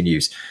season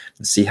continues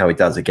and see how he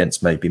does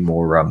against maybe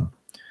more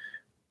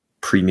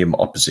premium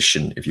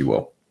opposition, if you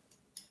will.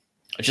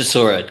 I just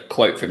saw a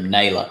quote from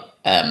Naylor,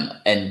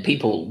 and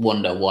people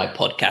wonder why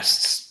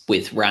podcasts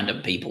with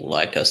random people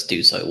like us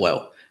do so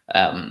well.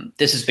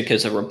 This is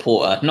because a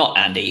reporter, not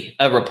Andy,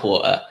 a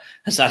reporter,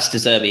 has asked De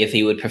Zerbi if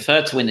he would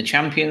prefer to win the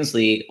Champions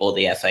League or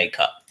the FA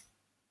Cup.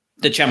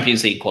 The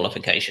Champions League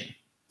qualification,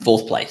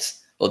 4th place,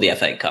 or the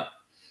FA Cup.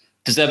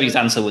 De Zerbi's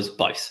answer was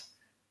both.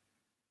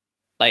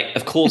 Like,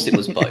 of course it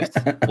was both.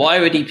 Why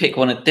would he pick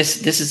one of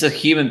this? This is a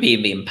human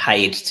being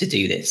paid to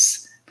do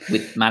this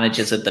with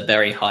managers at the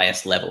very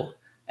highest level.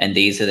 And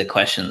these are the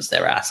questions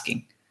they're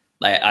asking.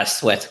 Like, I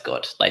swear to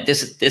God, like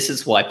this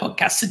is why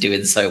podcasts are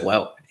doing so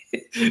well.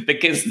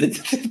 Because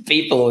the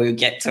people who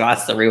get to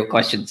ask the real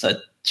questions are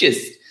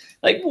just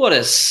like, what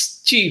a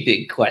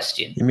stupid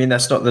question. You mean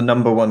that's not the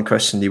number one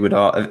question you would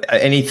ask?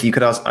 Anything you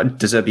could ask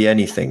De Zerbi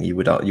anything, you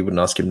wouldn't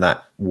ask him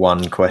that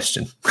one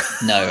question.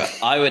 No,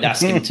 I would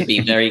ask him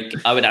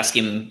I would ask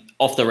him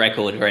off the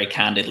record very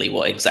candidly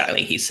what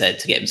exactly he said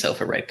to get himself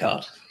a red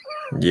card.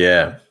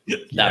 Yeah.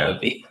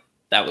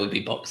 That would be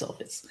box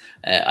office.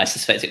 I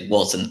suspect it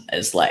wasn't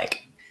as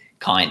like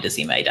kind as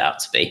he made out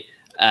to be.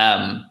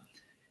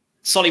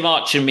 Solly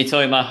March and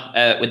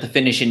Mitoma with the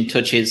finishing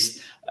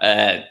touches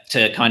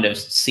to kind of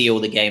seal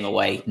the game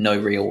away. No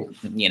real,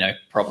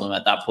 problem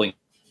at that point.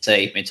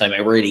 Say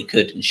Mitoma really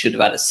could and should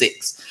have had a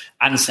 6th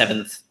and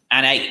 7th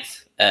and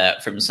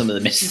 8th from some of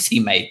the misses he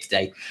made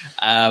today.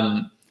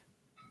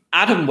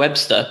 Adam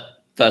Webster,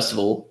 first of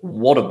all,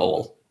 what a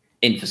ball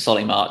in for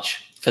Solly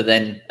March for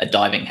then a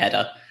diving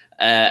header.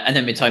 And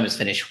then Mitoma's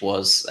finish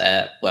was,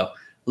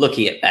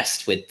 lucky at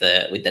best with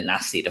the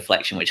nasty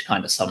deflection, which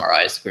kind of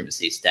summarised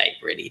Grimsby's day,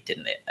 really,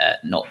 didn't it?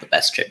 Not the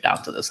best trip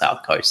down to the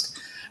south coast.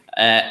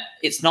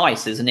 It's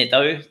nice, isn't it,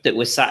 though, that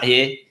we're sat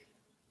here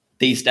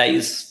these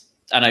days.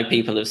 I know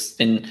people have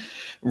been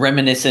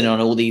reminiscing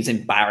on all these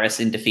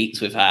embarrassing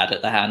defeats we've had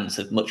at the hands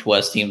of much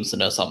worse teams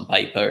than us on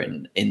paper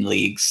in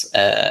leagues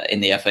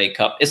in the FA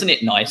Cup. Isn't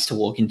it nice to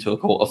walk into a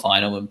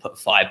quarterfinal and put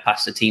 5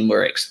 past a team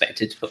we're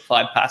expected to put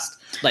 5 past?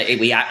 Like,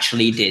 we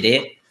actually did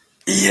it.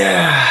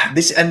 Yeah,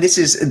 this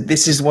is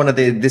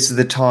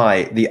the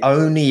tie. The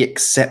only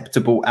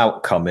acceptable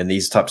outcome in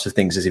these types of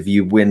things is if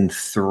you win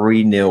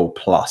 3-0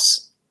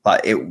 plus,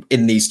 like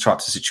in these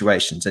types of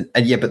situations. And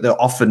yeah, but they're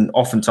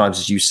oftentimes,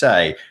 as you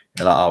say,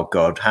 you're like, oh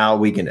God, how are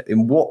we going to?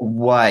 In what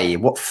way?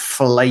 What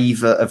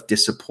flavor of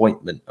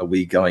disappointment are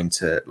we going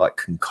to like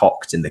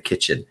concoct in the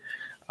kitchen?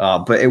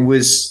 But it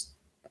was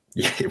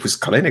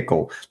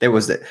clinical. There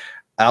was the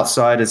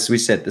outside, as we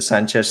said, the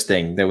Sanchez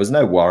thing. There was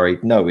no worry,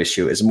 no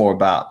issue. It's more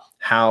about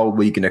how are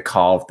we going to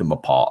carve them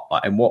apart,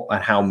 like, and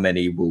how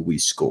many will we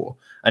score?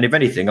 And if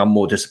anything, I'm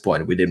more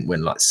disappointed we didn't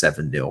win like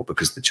 7-0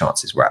 because the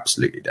chances were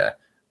absolutely there.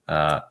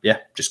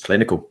 Just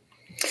clinical.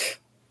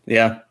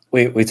 Yeah,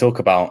 we talk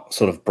about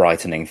sort of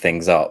brightening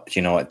things up,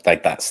 you know,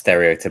 like that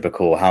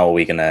stereotypical, how are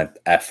we going to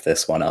F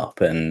this one up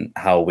and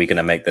how are we going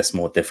to make this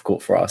more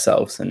difficult for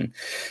ourselves? And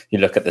you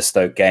look at the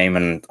Stoke game,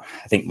 and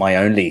I think my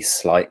only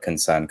slight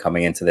concern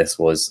coming into this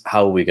was,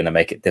 how are we going to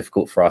make it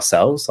difficult for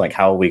ourselves? Like,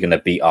 how are we going to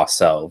beat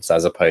ourselves,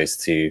 as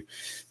opposed to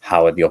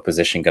how are the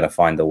opposition going to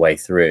find a way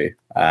through?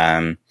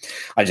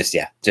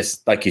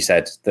 Just like you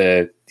said,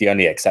 the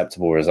only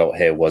acceptable result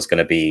here was going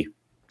to be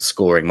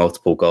scoring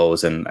multiple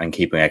goals and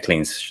keeping a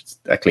clean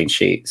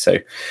sheet. So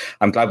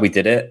I'm glad we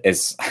did it.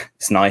 It's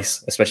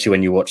nice, especially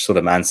when you watch sort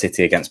of Man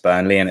City against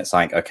Burnley, and it's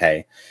like,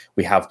 okay,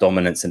 we have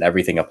dominance in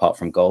everything apart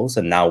from goals,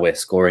 and now we're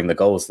scoring the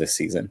goals this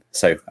season.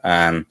 So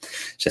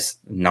just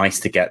nice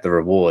to get the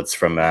rewards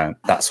from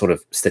that sort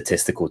of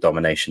statistical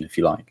domination, if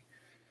you like.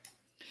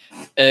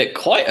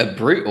 Quite a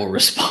brutal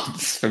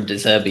response from De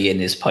Zerbi in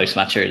his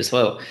post-matcher as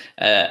well.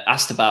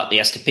 Asked about the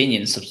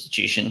Estepinian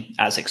substitution,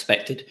 as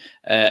expected.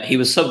 He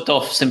was subbed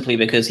off simply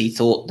because he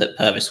thought that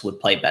Purvis would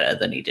play better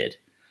than he did.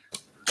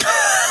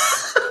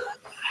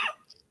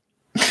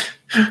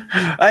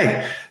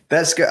 Hey,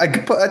 that's good.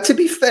 To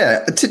be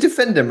fair, to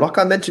defend him, like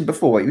I mentioned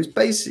before, he was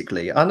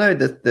basically, I know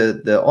that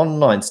the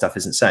online stuff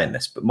isn't saying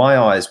this, but my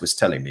eyes were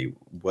telling me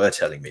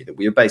that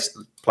we were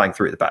basically playing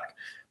through at the back.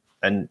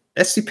 And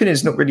Estepinian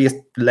is not really a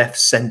left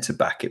centre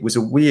back. It was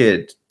a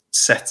weird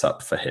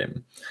setup for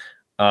him.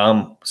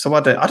 So I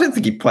don't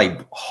think he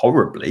played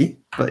horribly,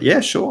 but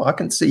yeah, sure, I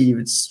can see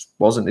it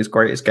wasn't his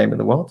greatest game in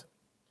the world.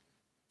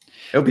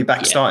 He'll be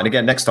back starting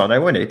again next time,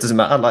 won't he? It doesn't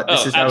matter. Like,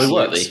 this is how it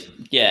works.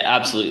 Yeah,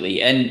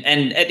 absolutely. And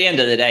at the end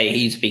of the day,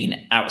 he's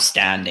been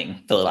outstanding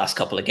for the last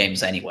couple of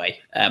games anyway.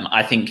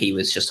 I think he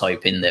was just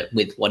hoping that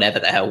with whatever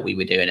the hell we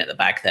were doing at the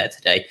back there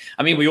today,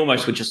 I mean, we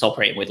almost were just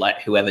operating with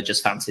like whoever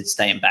just fancied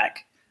staying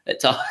back at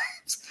times.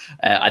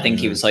 I think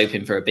he was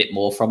hoping for a bit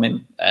more from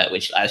him,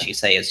 which, as you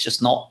say, is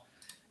just not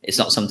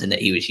something that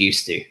he was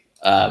used to.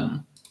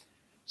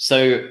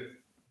 So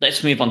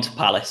let's move on to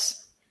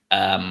Palace,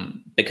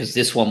 because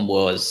this one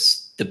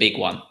was the big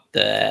one,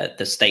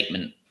 the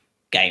statement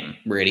game,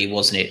 really,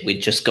 wasn't it? We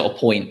just got a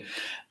point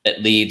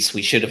at Leeds.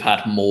 We should have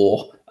had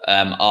more,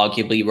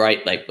 arguably,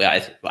 right? Like,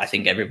 I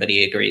think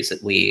everybody agrees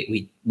that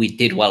we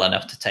did well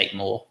enough to take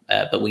more,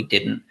 but we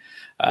didn't.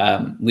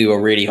 We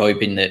were really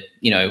hoping that,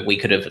 we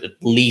could have at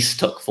least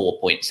took 4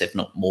 points, if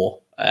not more,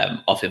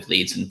 off of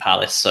Leeds and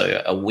Palace.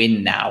 So a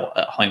win now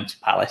at home to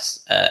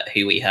Palace,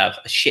 who we have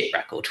a shit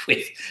record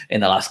with in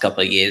the last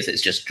couple of years.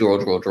 It's just draw,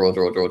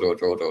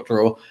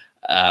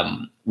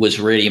 was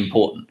really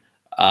important.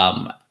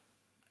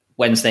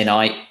 Wednesday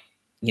night,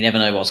 you never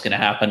know what's going to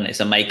happen. It's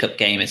a makeup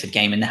game. It's a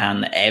game in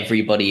hand that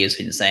everybody has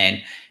been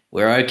saying,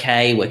 we're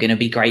okay, we're going to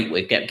be great,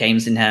 we've got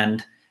games in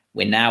hand.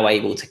 We're now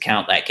able to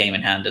count that game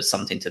in hand as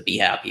something to be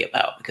happy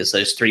about, because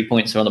those 3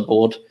 points are on the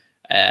board,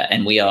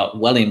 and we are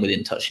well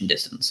within touching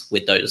distance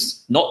with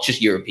those, not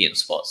just European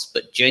spots,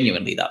 but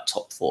genuinely that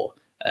top 4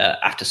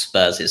 after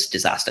Spurs'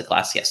 disaster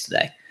class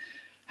yesterday.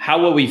 How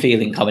were we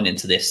feeling coming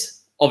into this?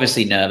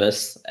 Obviously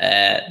nervous,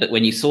 but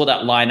when you saw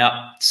that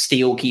lineup,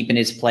 Steele keeping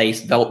his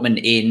place,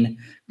 Veltman in,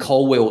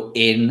 Colwill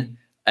in,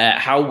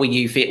 how were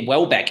you feeling?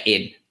 Welbeck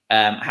in.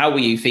 How were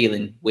you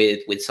feeling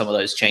with some of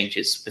those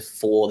changes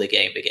before the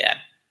game began?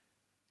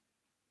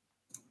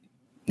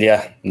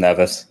 Yeah,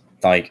 nervous,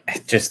 like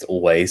just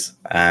always.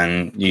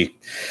 And you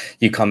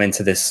come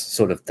into this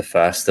sort of the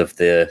first of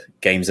the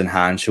games in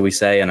hand, shall we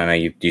say? And I know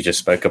you just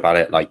spoke about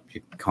it, like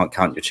you can't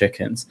count your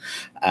chickens.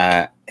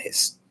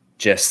 It's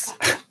just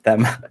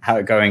them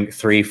going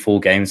 3 full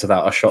games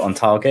without a shot on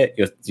target.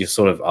 You're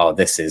sort of,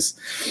 this is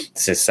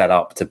set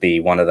up to be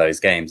one of those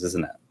games,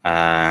 isn't it?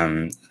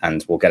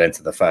 And we'll get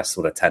into the first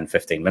sort of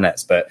 10-15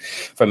 minutes. But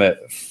from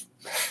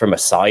a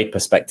side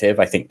perspective,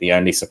 I think the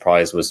only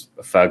surprise was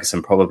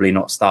Ferguson probably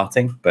not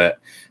starting, but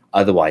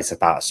otherwise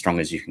about as strong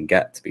as you can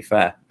get, to be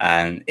fair.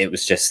 And it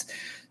was just,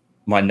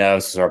 my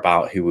nerves were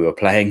about who we were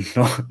playing,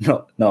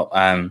 not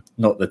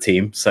the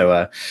team.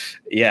 So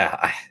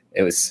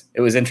it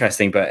was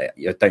interesting, but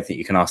I don't think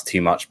you can ask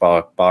too much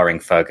barring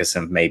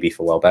Ferguson, maybe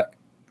for Welbeck.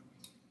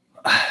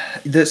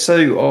 So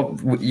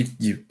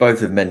you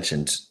both have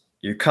mentioned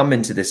you come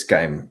into this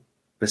game,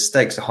 the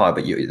stakes are high,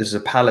 but there's a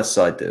Palace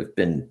side that have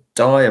been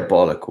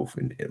diabolical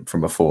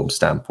from a form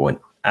standpoint.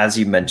 As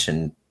you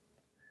mentioned,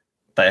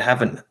 they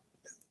haven't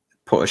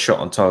put a shot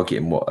on target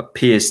in what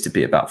appears to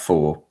be about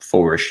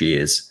four-ish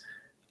years.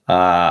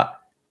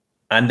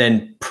 And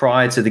then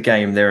prior to the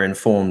game, they're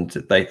informed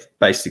that they've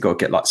basically got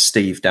to get like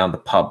Steve down the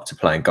pub to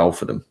play in goal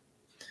for them.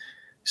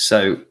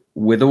 So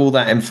with all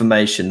that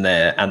information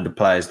there and the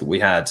players that we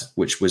had,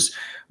 which was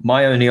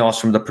my only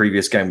ask from the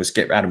previous game was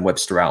get Adam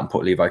Webster out and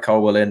put Levi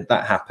Colwill in.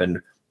 That happened.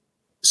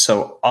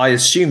 So I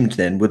assumed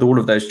then with all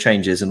of those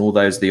changes and all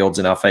those, the odds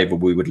in our favour,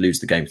 we would lose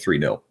the game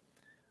 3-0.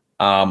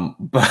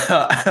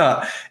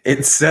 But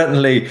it's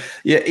certainly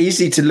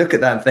easy to look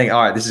at that and think,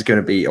 all right, this is going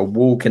to be a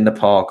walk in the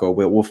park, or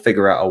we'll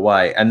figure out a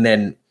way. And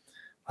then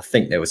I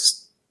think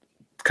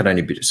can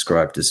only be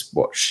described as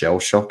shell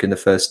shock in the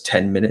first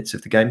 10 minutes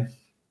of the game.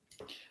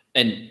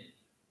 And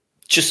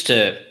just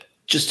to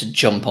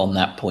jump on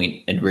that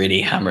point and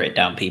really hammer it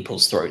down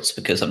people's throats,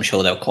 because I'm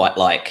sure they'll quite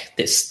like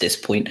this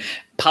point.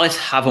 Palace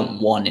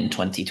haven't won in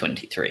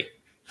 2023.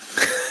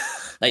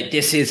 Like,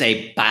 this is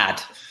a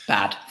bad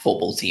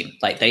football team.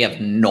 Like, they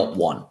have not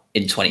won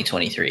in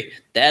 2023.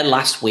 Their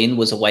last win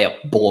was away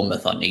at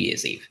Bournemouth on New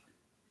Year's Eve.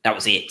 That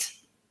was it.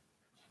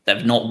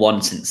 They've not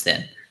won since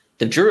then.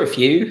 They've drew a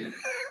few,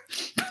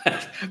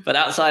 but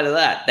outside of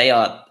that, they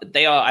are.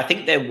 I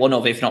think they're one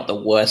of, if not the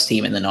worst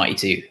team in the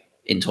 92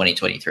 in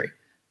 2023.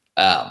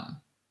 And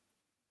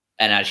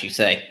as you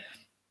say,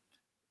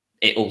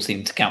 it all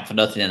seemed to count for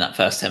nothing in that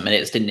first 10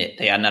 minutes, didn't it?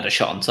 They hadn't had a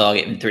shot on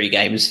target in 3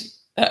 games.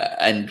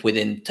 And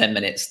within 10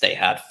 minutes, they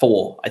had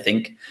 4, I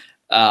think.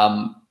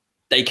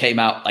 They came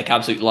out like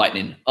absolute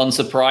lightning.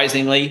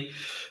 Unsurprisingly,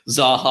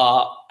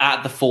 Zaha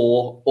at the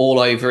 4, all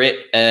over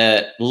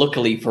it.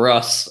 Luckily for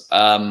us,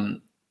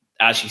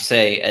 as you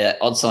say,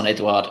 Odsonne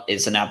Edouard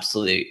is an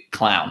absolute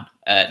clown,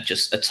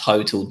 just a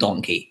total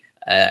donkey,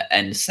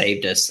 and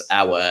saved us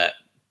our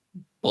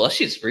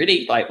blushes,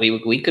 really. Like,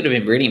 we could have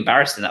been really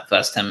embarrassed in that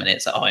first 10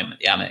 minutes at home at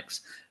the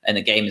Amex. And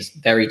the game is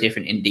very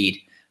different indeed.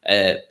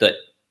 But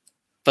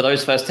for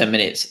those first 10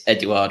 minutes,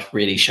 Edouard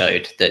really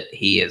showed that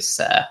he is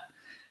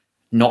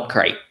not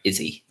great, is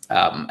he?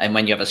 And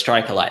when you have a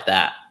striker like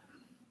that,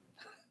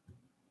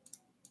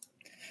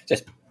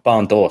 just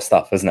barn door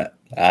stuff, isn't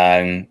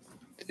it?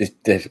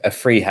 A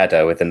free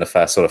header within the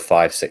first sort of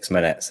 5-6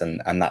 minutes,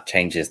 and that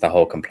changes the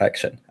whole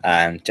complexion.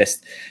 And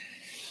just,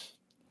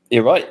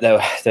 you're right,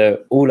 they're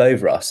all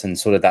over us, and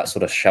sort of that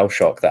sort of shell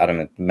shock that Adam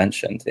had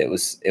mentioned. It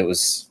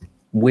was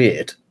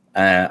weird.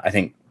 I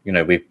think,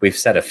 we've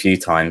said a few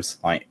times,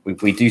 like,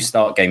 we do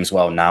start games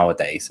well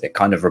nowadays. It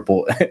kind of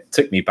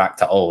took me back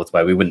to old,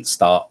 where we wouldn't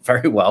start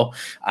very well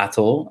at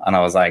all. And I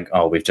was like,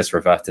 oh, we've just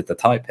reverted the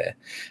type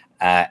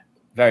here.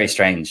 Very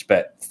strange.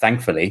 But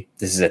thankfully,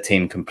 this is a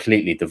team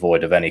completely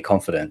devoid of any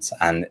confidence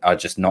and are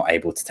just not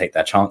able to take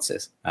their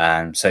chances.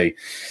 So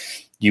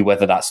you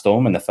weather that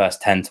storm in the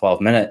first 10, 12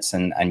 minutes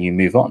and you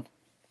move on.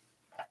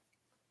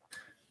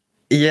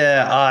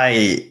 Yeah,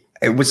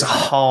 it was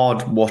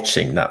hard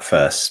watching that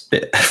first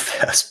bit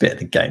of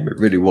the game. It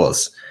really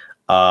was.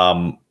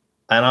 And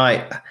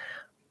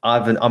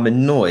I'm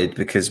annoyed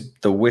because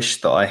the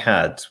wish that I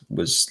had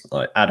was,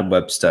 like, Adam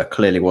Webster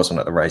clearly wasn't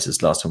at the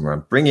races last time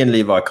around. Bring in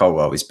Levi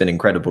Colwill. He's been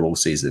incredible all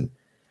season.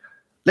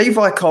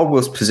 Levi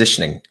Colwill's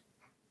positioning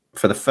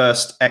for the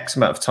first X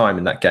amount of time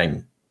in that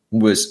game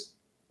was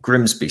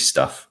Grimsby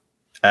stuff.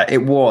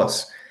 It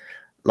was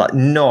like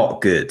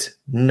not good.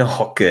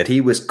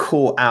 He was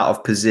caught out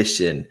of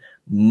position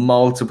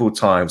multiple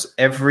times.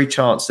 Every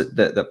chance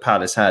that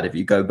Palace had, if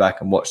you go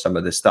back and watch some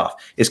of this stuff,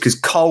 is because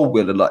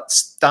Colwill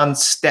had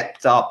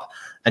stepped up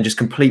and just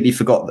completely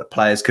forgot that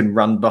players can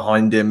run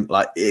behind him.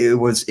 Like, it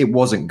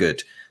wasn't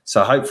good.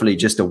 So hopefully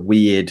just a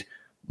weird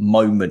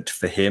moment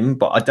for him.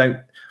 But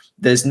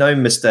there's no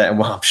mistake,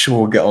 and I'm sure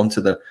we'll get on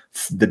to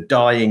the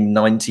dying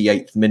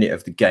 98th minute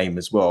of the game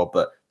as well.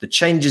 But the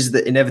changes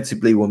that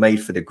inevitably were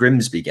made for the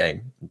Grimsby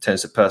game in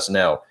terms of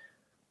personnel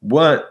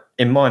weren't,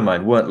 in my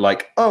mind,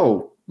 like,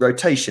 oh,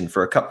 rotation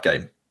for a cup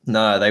game.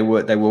 No, they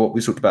were what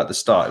we talked about at the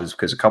start. It was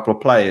because a couple of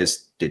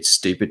players did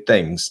stupid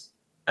things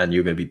and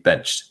you're going to be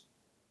benched.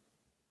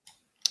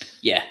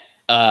 Yeah.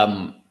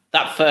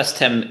 That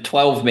first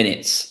 12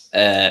 minutes,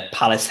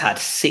 Palace had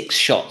 6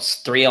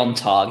 shots, 3 on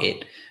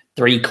target,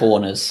 3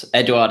 corners.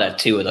 Edouard had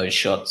 2 of those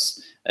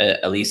shots.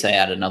 Elise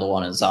had another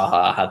one and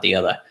Zaha had the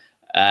other.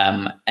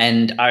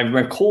 And I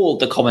recall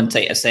the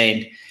commentator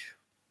saying,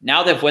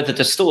 now they've weathered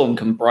the storm,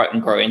 can Brighton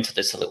grow into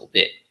this a little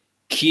bit?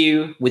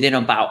 Q, within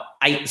about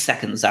 8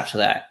 seconds after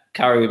that,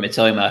 Karu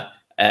Mitoma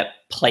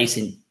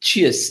placing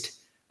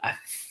just a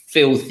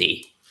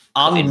filthy,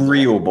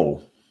 unreal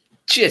ball.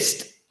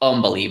 Just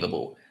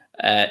unbelievable.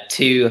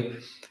 To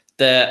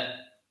the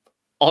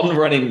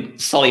on-running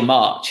Solly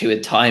March, who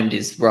had timed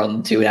his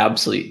run to an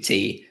absolute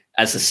T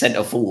as a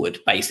centre forward,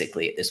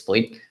 basically, at this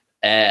point.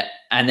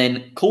 And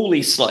then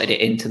Cooley slotted it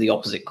into the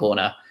opposite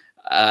corner,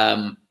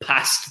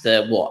 past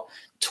the,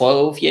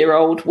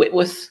 12-year-old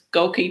Whitworth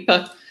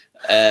goalkeeper?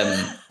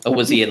 Or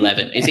was he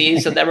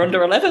 11? So they're under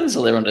 11s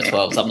or they're under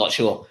 12s? I'm not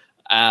sure.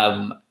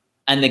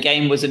 and the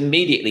game was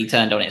immediately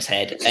turned on its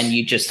head, and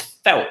you just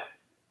felt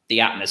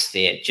the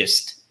atmosphere.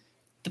 Just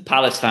the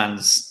Palace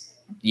fans,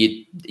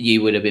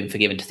 you would have been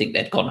forgiven to think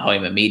they'd gone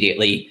home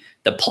immediately.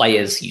 The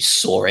players, you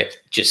saw it.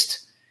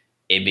 Just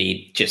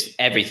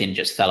everything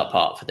just fell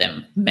apart for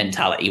them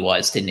mentality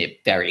wise, didn't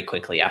it? Very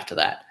quickly after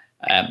that,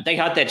 they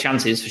had their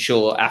chances for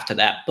sure after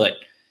that, but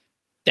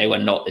they were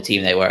not the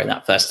team they were in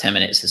that first 10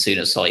 minutes. As soon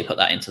as Solly put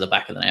that into the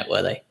back of the net,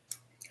 were they?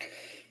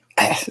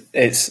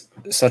 It's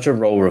such a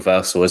role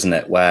reversal, isn't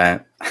it?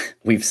 Where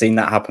we've seen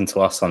that happen to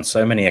us on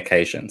so many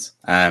occasions,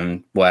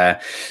 where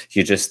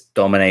you're just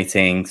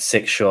dominating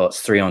 6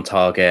 shots, 3 on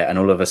target, and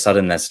all of a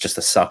sudden there's just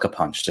a sucker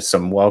punch, just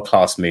some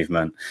world-class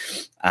movement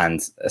and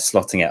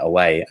slotting it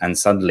away. And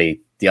suddenly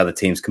the other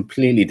team's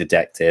completely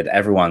dejected.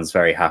 Everyone's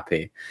very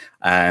happy.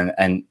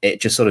 And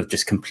it just sort of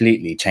just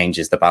completely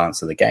changes the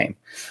balance of the game.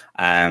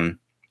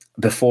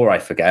 Before I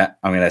forget,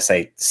 I'm going to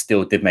say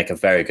Steele did make a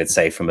very good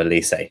save from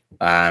Elise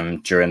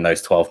during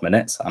those 12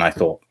 minutes. And I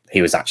thought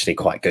he was actually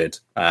quite good.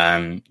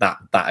 That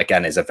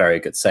again is a very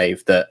good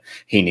save that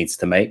he needs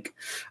to make.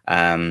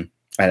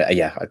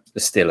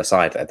 Steele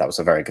aside, that was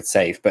a very good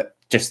save. But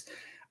just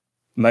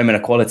moment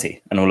of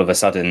quality, and all of a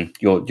sudden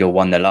you're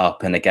 1-0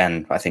 up. And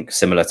again, I think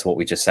similar to what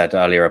we just said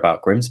earlier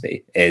about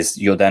Grimsby, is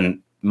you're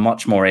then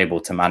much more able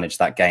to manage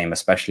that game,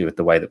 especially with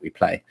the way that we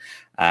play.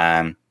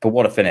 But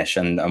what a finish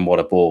and what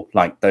a ball.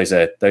 Like those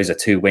are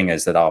 2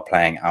 wingers that are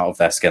playing out of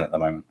their skin at the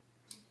moment.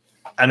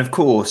 And of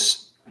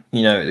course,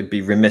 it'd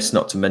be remiss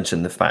not to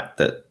mention the fact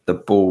that the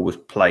ball was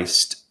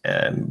placed,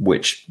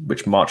 which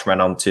March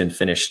ran onto and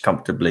finished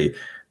comfortably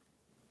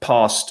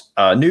past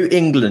New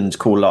England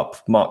call-up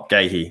Mark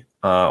Gahey.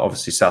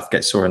 Obviously,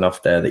 Southgate saw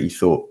enough there that he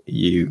thought,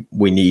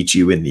 we need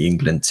you in the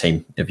England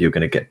team if you're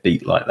going to get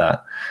beat like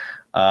that.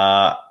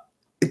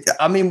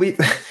 I mean,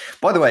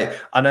 by the way,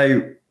 I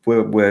know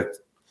we're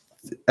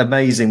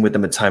amazing with the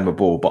Matoma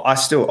ball, but I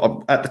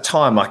still, at the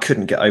time, I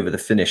couldn't get over the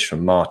finish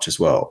from March as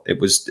well. It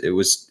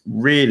was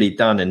really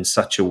done in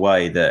such a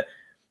way that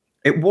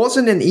it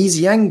wasn't an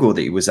easy angle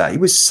that he was at. He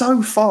was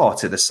so far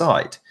to the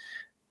side,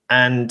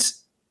 and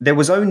there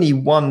was only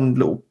one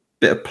little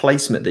bit of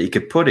placement that he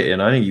could put it in.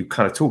 I know you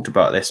kind of talked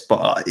about this,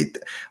 but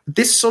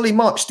this Solly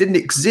March didn't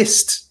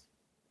exist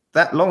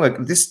that long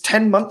ago. This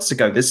 10 months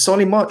ago, this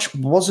Solly March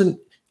wasn't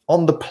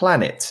on the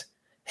planet.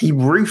 He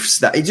roofs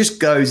that. He just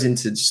goes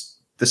into just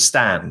the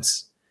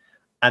stands.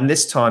 And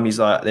this time he's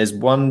like, there's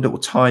one little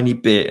tiny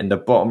bit in the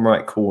bottom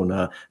right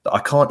corner that I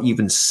can't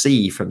even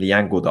see from the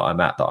angle that I'm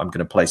at that I'm going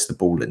to place the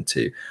ball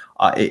into.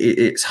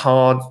 It's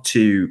hard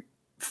to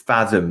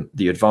fathom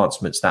the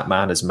advancements that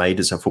man has made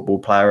as a football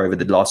player over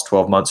the last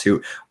 12 months,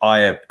 who I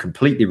have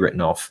completely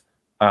written off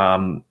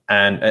and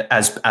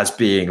as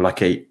being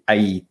like a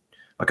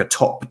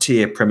top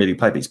tier Premier League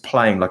player, but he's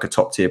playing like a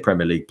top tier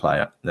Premier League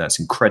player. That's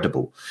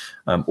incredible.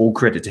 All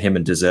credit to him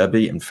and De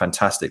Zerbi, and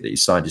fantastic that he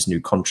signed his new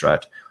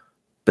contract.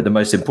 But the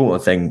most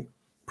important thing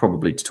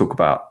probably to talk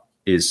about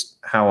is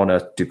how on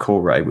earth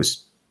Doucouré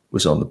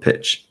was on the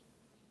pitch.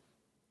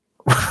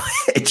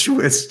 It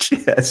was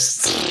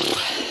just...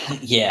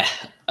 Yeah.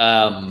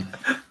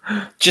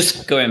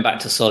 Just going back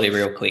to Solly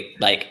real quick.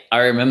 Like, I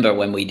remember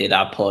when we did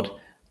our pod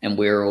and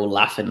we were all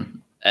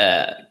laughing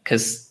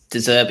because De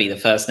Zerbi, the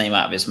first name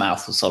out of his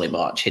mouth was Solly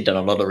March. He'd done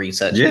a lot of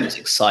research and was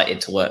excited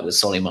to work with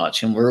Solly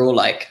March. And we're all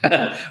like,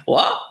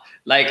 what?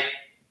 Like,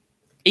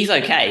 he's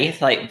okay.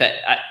 Like, but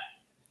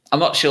I'm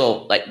not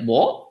sure, like,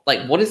 what?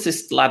 Like, what is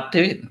this lad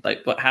doing?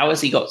 Like, how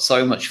has he got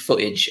so much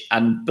footage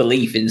and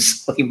belief in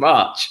Solly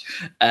March?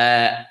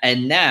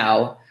 And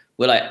now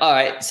we're like, all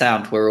right,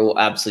 sound, we're all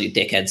absolute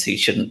dickheads who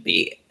shouldn't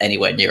be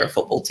anywhere near a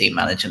football team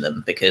managing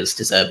them because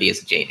De Zerbi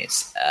is a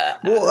genius.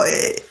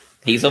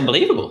 He's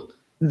unbelievable.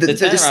 The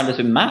turnaround has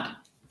been mad.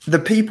 The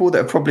people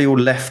that are probably all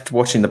left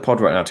watching the pod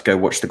right now to go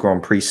watch the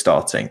Grand Prix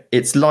starting,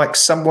 it's like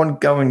someone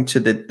going to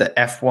the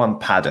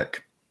F1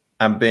 paddock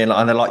and being like,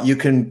 and they're like, you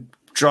can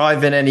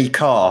drive in any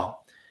car.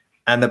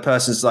 And the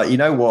person's like, you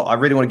know what? I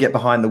really want to get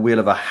behind the wheel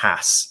of a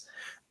Haas.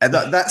 And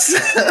that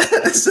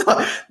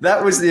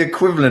was the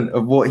equivalent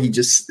of what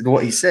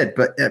he said.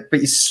 But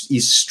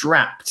he's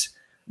strapped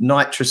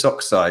nitrous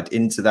oxide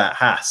into that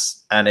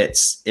Haas, and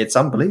it's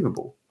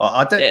unbelievable.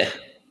 I don't. Yeah.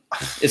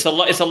 It's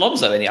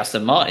Alonso in the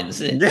Aston Martin,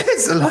 isn't it? Yeah,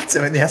 it's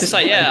Alonso in the Aston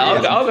Martin.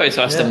 It's like, I'll go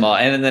to Aston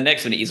Martin, and then the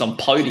next minute he's on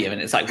podium,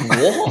 and it's like,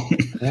 what?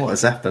 What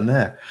has happened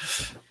there?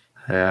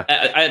 Yeah.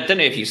 I don't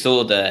know if you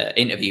saw the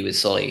interview with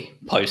Solly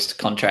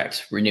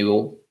post-contract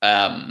renewal,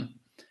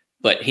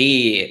 but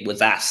he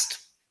was asked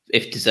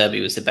if De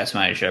Zerbi was the best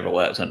manager ever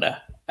worked under.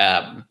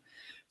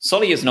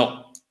 Solly is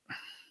not...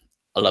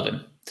 I love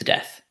him to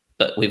death,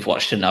 but we've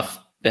watched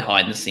enough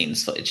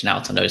behind-the-scenes footage now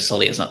to know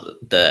Solly is not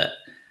the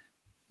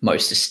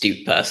most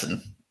astute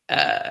person.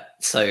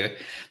 So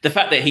the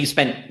fact that he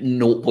spent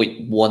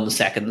 0.1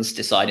 seconds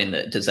deciding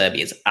that De Zerbi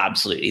is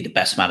absolutely the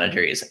best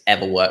manager he's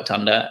ever worked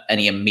under, and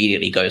he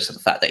immediately goes to the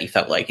fact that he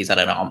felt like he's had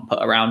an arm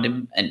put around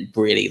him and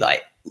really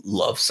like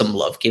some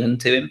love given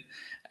to him,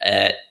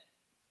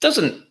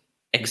 doesn't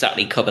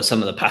exactly cover some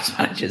of the past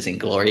managers in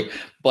glory,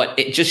 but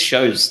it just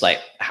shows like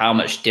how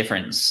much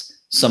difference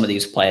some of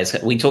these players.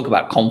 We talk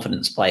about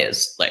confidence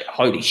players. Like,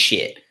 holy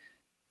shit.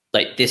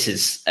 Like, this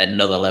is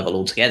another level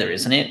altogether,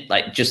 isn't it?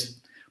 Like,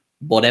 just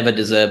whatever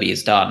De Zerbi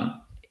has done,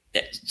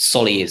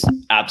 Solly is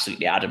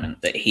absolutely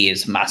adamant that he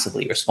is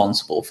massively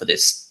responsible for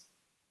this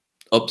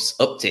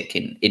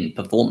uptick in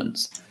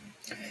performance.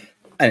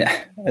 And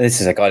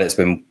this is a guy that's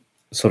been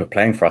sort of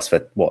playing for us for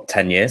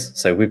 10 years.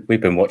 So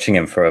we've been watching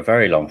him for a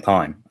very long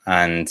time.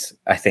 And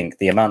I think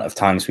the amount of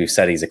times we've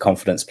said he's a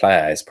confidence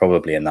player is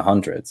probably in the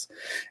hundreds.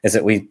 Is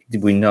that we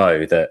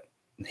know that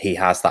he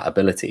has that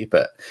ability,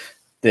 but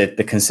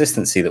the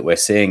consistency that we're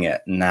seeing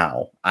it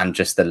now and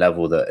just the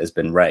level that has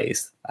been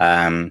raised,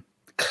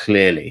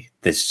 clearly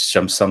there's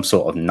some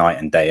sort of night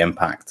and day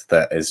impact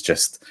that has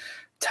just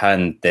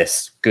turned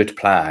this good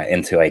player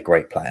into a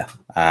great player.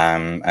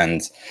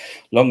 And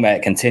long may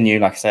it continue.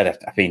 Like I said,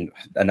 I mean,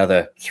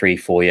 another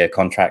 3-4 year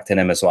contract in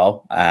him as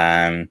well.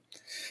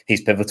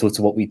 He's pivotal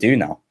to what we do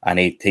now, and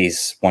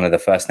he's one of the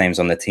first names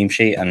on the team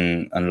sheet,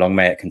 and long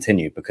may it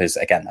continue, because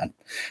again,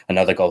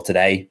 another goal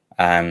today,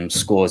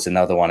 scores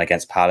another one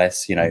against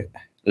Palace,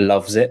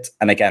 loves it.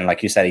 And again,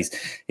 like you said,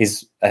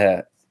 he's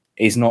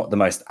not the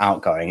most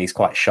outgoing. He's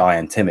quite shy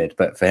and timid,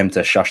 but for him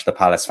to shush the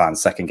Palace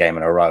fans second game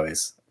in a row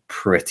is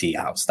pretty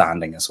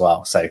outstanding as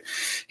well. So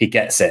he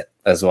gets it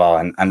as well.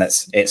 And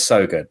it's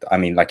so good. I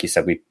mean, like you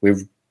said,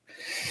 we've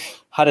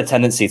had a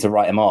tendency to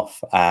write him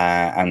off.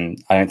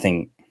 And I don't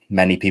think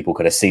many people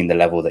could have seen the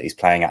level that he's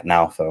playing at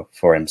now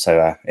for him.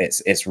 So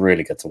it's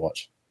really good to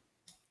watch.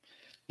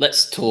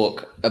 Let's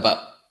talk about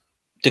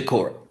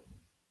Decore.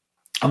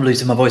 I'm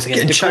losing my voice again.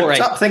 Getting choked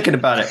up thinking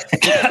about it.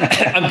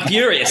 I'm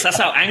furious. That's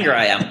how angry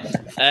I am.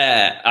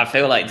 I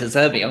feel like De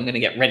Zerbi, I'm going to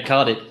get red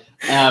carded.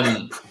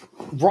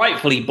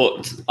 Rightfully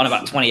booked on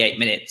about 28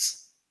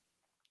 minutes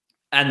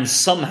and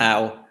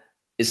somehow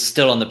is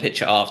still on the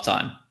pitch at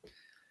halftime.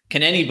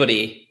 Can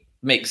anybody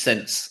make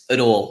sense at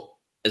all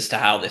as to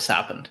how this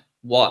happened?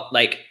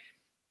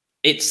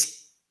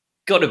 It's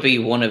got to be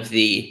one of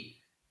the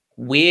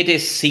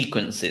weirdest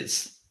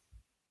sequences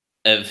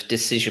of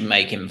decision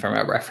making from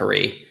a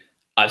referee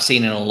I've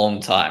seen in a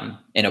long time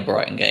in a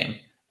Brighton game.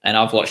 And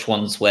I've watched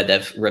ones where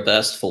they've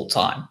reversed full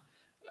time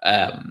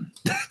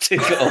to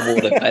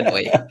award a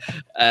penalty.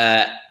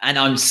 And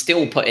I'm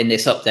still putting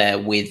this up there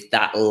with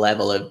that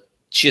level of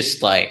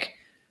just like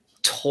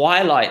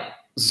Twilight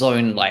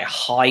Zone, like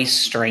high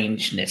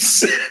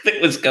strangeness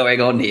that was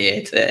going on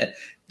here to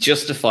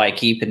justify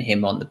keeping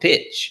him on the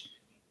pitch.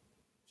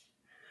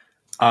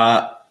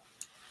 By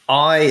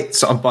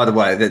the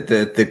way,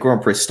 the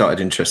Grand Prix started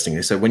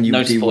interestingly. So when you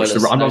do watch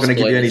I'm not going to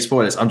give you any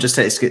spoilers. I'm just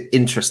saying it's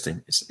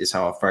interesting. Is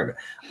how I frame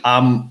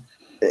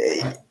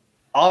it.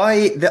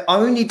 The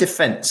only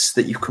defense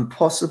that you can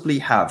possibly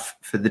have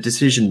for the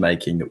decision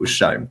making that was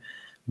shown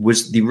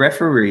was the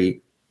referee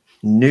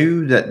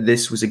knew that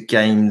this was a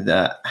game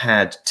that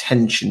had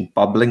tension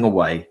bubbling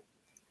away,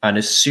 and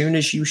as soon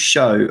as you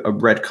show a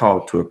red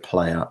card to a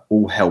player,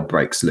 all hell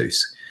breaks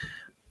loose.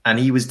 And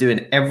he was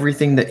doing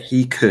everything that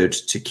he could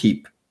to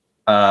keep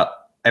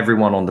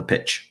everyone on the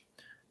pitch.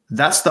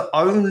 That's the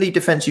only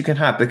defense you can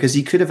have, because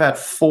he could have had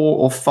 4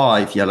 or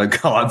 5 yellow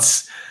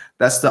cards.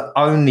 That's the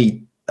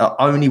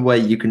only way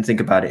you can think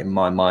about it in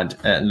my mind,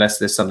 unless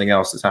there's something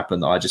else that's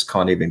happened that I just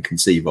can't even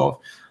conceive of.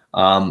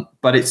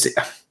 But it's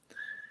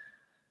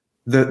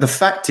the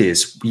fact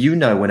is,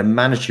 when a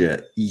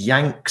manager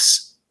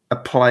yanks a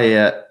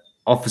player,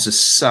 offers a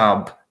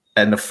sub,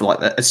 and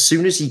as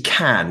soon as he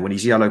can, when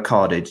he's yellow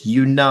carded,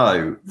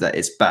 that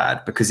it's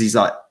bad, because he's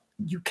like,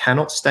 you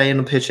cannot stay on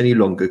the pitch any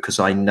longer because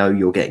I know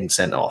you're getting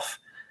sent off.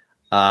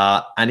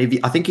 And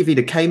I think if he'd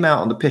have came out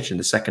on the pitch in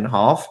the second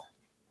half,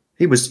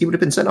 he would have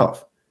been sent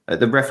off.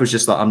 The ref was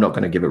just like, I'm not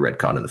going to give a red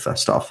card in the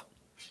first half.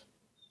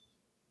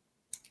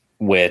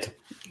 Weird.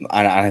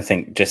 And I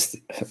think just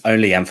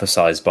only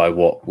emphasized by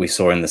what we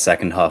saw in the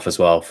second half as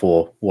well,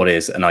 for what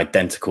is an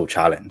identical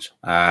challenge.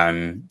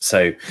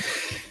 So,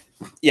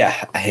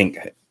 yeah, I think,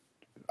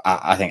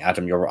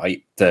 Adam, you're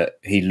right, that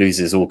he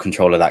loses all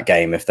control of that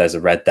game if there's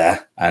a red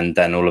there. And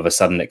then all of a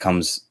sudden it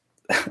comes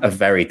a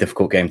very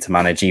difficult game to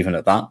manage even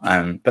at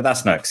that. But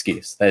that's no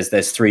excuse.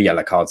 There's 3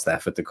 yellow cards there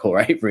for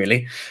Decore,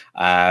 really.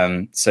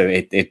 So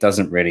it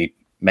doesn't really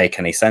make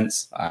any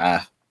sense.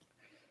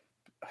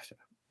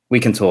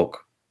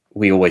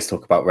 We always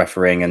talk about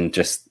refereeing and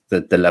just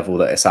the level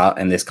that it's at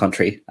in this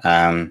country.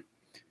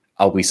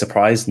 Are we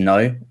surprised?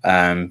 No.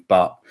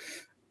 But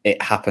it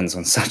happens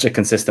on such a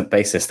consistent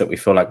basis that we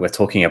feel like we're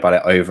talking about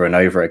it over and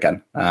over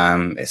again.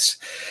 It's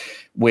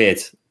weird.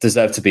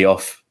 Deserved to be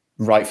off,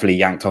 rightfully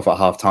yanked off at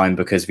half time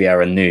because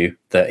Vieira knew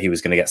that he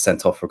was going to get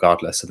sent off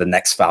regardless of the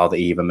next foul that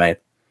he even made.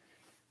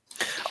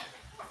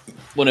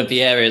 One of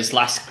Vieira's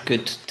last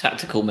good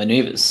tactical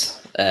manoeuvres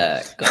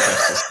got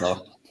us as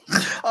well.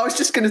 I was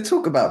just going to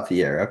talk about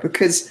Vieira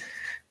because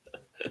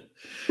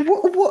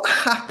what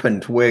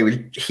happened where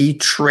he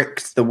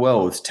tricked the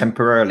world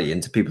temporarily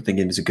into people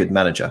thinking he was a good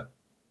manager?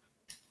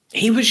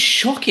 He was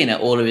shocking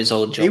at all of his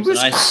old jobs. He was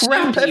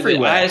crap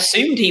everywhere. I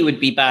assumed he would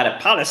be bad at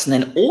Palace, and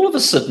then all of a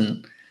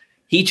sudden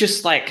he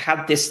just like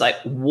had this like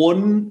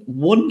one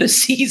wonder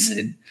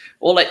season,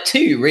 or like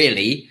two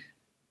really,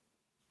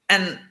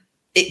 and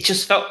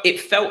it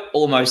felt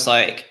almost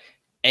like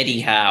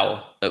Eddie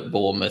Howe at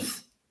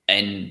Bournemouth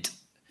and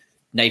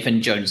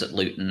Nathan Jones at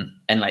Luton,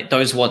 and like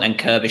those one, and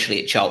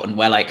Kirbishley at Charlton,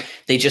 where like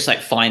they just like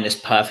find this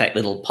perfect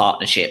little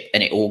partnership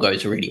and it all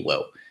goes really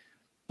well.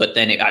 But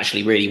then it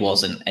actually really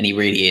wasn't, and he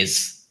really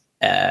is.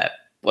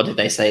 What did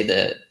they say?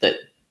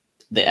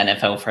 The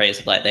NFL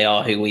phrase, like they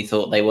are who we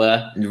thought they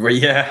were.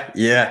 Yeah.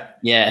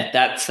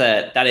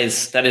 That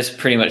is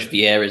pretty much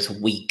Vieira's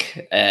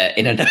week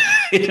in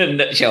a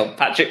nutshell.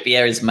 Patrick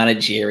Vieira's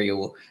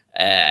managerial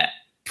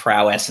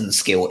prowess and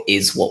skill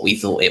is what we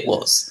thought it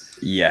was.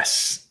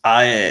 Yes,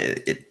 I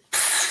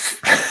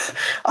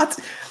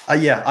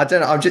don't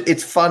know.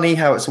 It's funny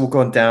how it's all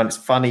gone down. It's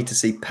funny to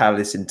see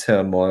Palace in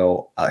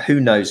turmoil.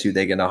 Who knows who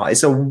they're going to hire?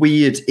 It's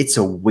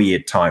a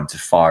weird time to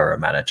fire a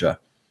manager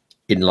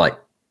in like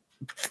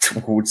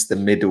towards the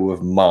middle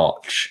of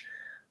March.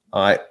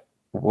 What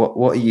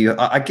are you?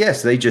 I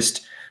guess they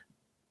just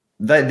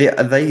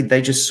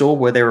just saw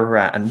where they were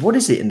at, and what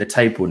is it in the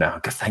table now?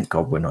 Thank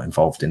God we're not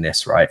involved in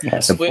this, right?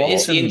 Yes,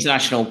 it's the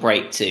international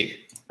break too.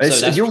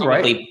 So you're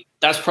right.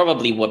 That's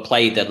probably what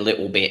played a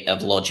little bit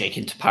of logic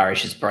into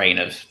Parish's brain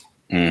of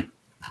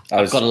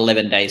I've got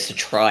 11 days to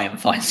try and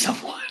find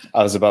someone.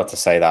 I was about to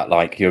say that,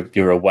 like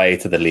you're away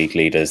to the league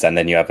leaders, and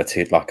then you have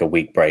a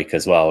week break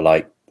as well.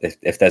 Like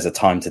if there's a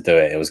time to do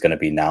it, it was going to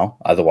be now.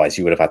 Otherwise,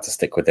 you would have had to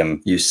stick with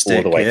them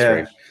all the way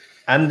through.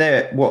 And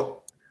there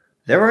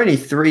are only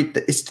three.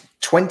 It's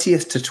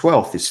 20th to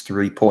 12th is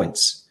 3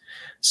 points.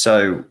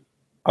 So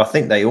I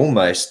think they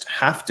almost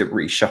have to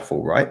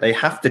reshuffle, right? They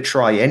have to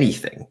try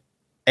anything,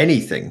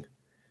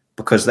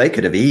 because they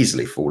could have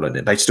easily fallen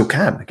in. They still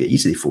can. They could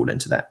easily fall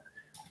into that.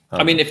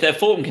 I mean, if their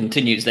form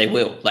continues, they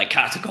will, like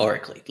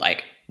categorically.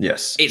 Like,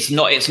 yes, it's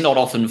not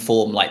often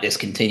form like this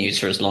continues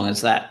for as long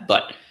as that,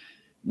 but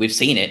we've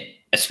seen it,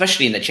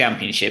 especially in the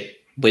Championship.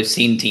 We've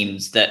seen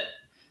teams that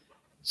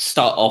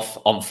start off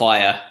on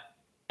fire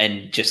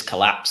and just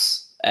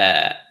collapse.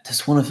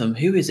 There's one of them.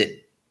 Who is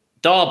it?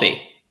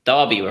 Derby.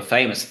 Derby were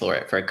famous for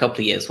it for a couple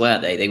of years,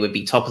 weren't they? They would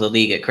be top of the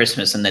league at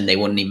Christmas and then they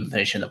wouldn't even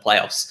finish in the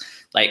playoffs.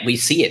 Like, we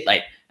see it,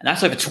 like, and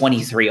that's over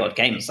 23 odd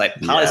games. Like,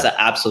 Palace are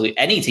absolutely,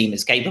 any team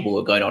is capable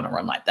of going on a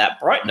run like that.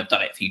 Brighton have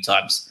done it a few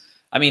times.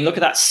 I mean, look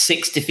at that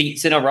 6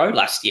 defeats in a row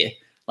last year.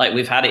 Like,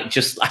 we've had it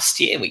just last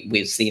year.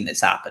 We've seen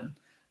this happen.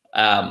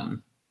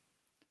 They're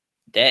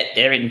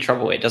in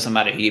trouble. It doesn't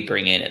matter who you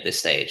bring in at this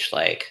stage.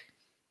 Like,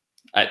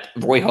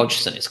 Roy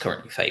Hodgson is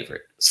currently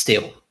favourite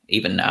still,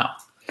 even now.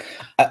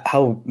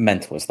 How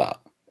mental is that?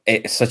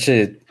 It's such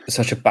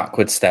a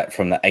backward step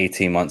from the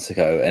 18 months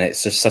ago, and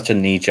it's just such a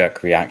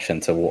knee-jerk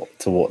reaction to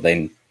what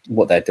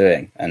they're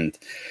doing, and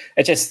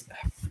it just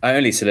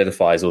only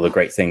solidifies all the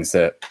great things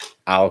that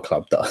our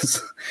club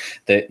does.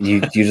 That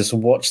you just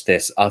watch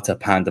this utter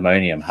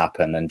pandemonium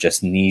happen, and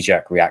just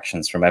knee-jerk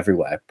reactions from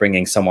everywhere,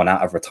 bringing someone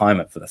out of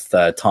retirement for the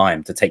third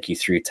time to take you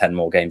through 10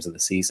 more games of the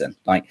season.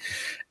 Like,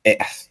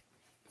 it.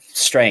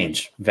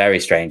 Strange,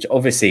 very strange.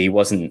 Obviously, he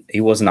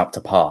wasn't up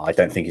to par. I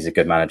don't think he's a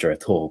good manager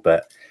at all,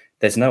 but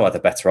there's no other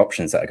better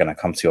options that are going to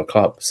come to your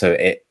club. So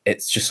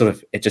it's just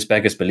it just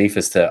beggars belief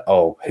as to,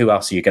 who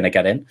else are you going to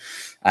get in?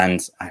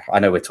 And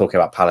I know we're talking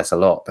about Palace a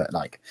lot, but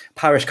like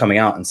Parish coming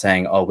out and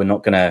saying, we're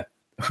not going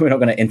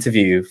to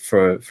interview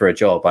for a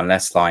job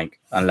unless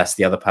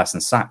the other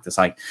person's sacked. It's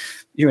like,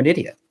 you're an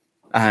idiot.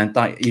 And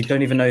like, you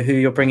don't even know who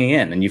you're bringing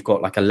in, and you've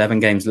got like 11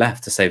 games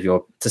left to save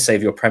your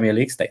Premier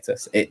League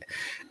status.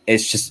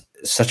 It's just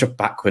such a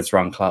backwards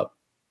run club.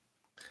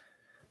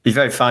 Be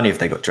very funny if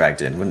they got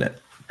dragged in, wouldn't it?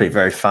 Be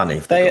very funny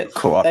if they got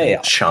caught up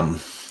in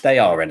chum. They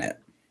are in it.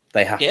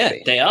 They have to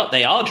be. They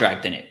are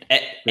dragged in it.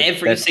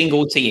 Every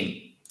single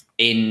team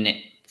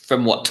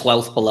from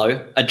 12th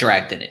below are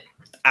dragged in it.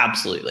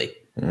 Absolutely.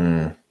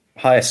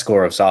 Highest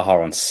score of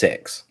Zaha on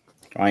 6.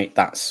 Right,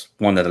 that's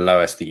one of the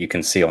lowest that you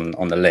can see on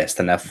the list,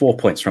 and they're 4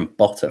 points from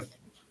bottom.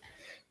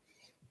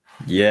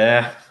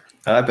 Yeah,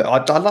 but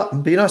I'd like.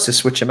 It'd be nice to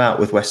switch them out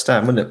with West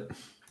Ham, wouldn't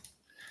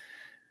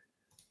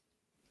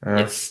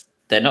it?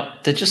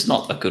 They're just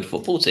not a good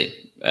football team,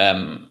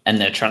 and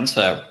their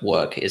transfer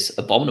work is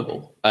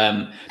abominable.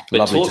 But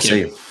lovely to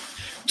see.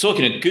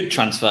 Talking of good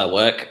transfer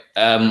work,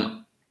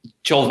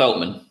 Joel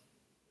Veltman,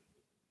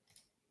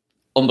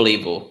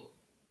 unbelievable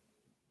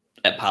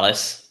at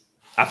Palace.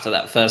 After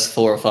that first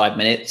 4 or 5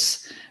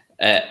 minutes,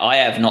 I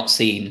have not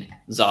seen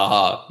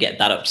Zaha get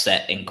that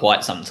upset in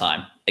quite some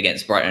time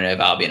against Brighton and Hove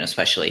Albion,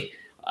 especially.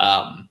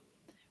 But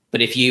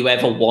if you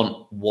ever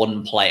want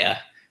one player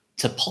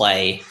to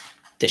play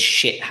the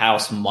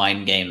shithouse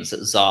mind games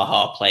that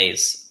Zaha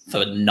plays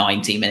for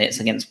 90 minutes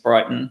against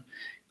Brighton,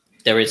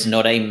 there is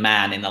not a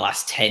man in the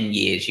last 10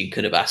 years you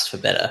could have asked for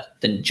better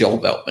than Joel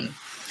Veltman,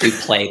 who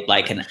played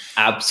like an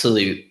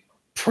absolute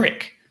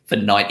prick for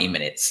 90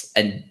 minutes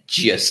and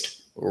just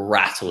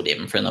rattled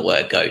him from the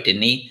word go,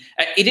 didn't he?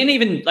 He didn't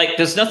even, like,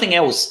 there's nothing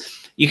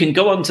else. You can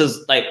go on to,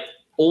 like,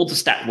 all the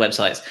stat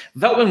websites.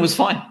 Veltman was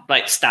fine,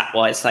 like stat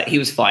wise, like he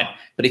was fine.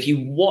 But if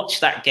you watch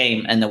that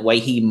game and the way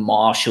he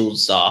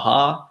marshals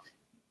Zaha,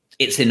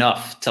 it's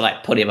enough to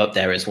like put him up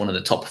there as one of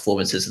the top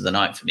performances of the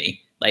night for me.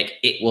 Like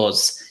it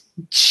was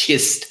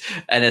just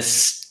an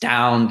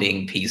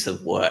astounding piece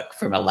of work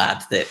from a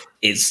lad that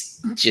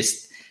is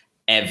just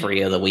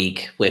every other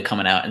week we're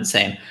coming out and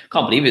saying,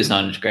 can't believe it was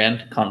 900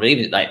 grand, can't believe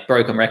it, like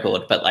broken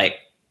record. But like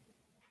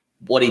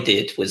what he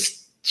did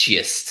was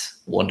just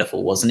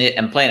wonderful, wasn't it?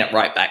 And playing it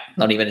right back,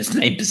 not even his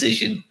main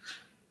position.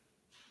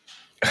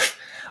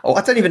 Oh,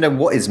 I don't even know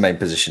what his main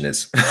position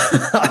is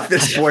at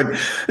this point.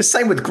 The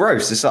same with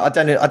Gross. It's like,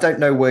 I don't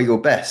know where you're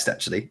best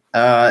actually.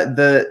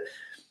 The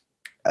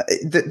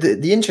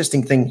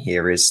interesting thing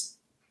here is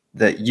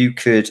that you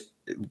can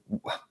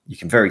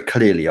very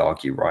clearly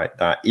argue, right,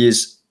 that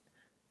is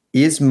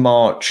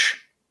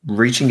March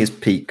reaching his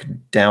peak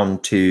down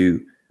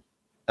to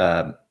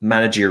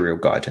managerial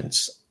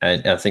guidance,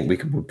 and I think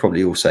we'd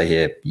probably all say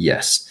here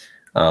yes.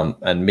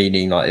 And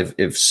meaning like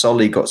if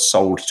Solly got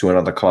sold to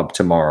another club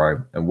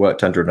tomorrow and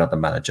worked under another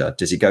manager,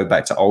 does he go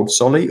back to old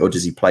Solly or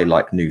does he play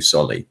like new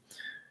Solly?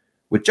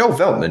 With Joel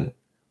Veltman,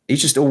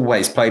 he's just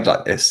always played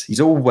like this.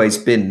 He's always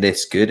been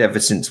this good ever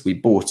since we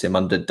bought him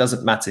under,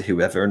 doesn't matter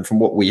whoever. And from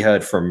what we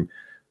heard from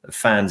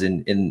fans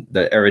in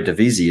the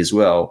Eredivisie as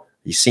well,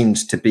 he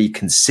seems to be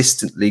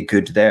consistently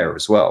good there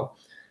as well.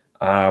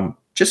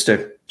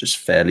 Just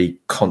fairly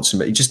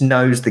consummate. He just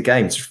knows the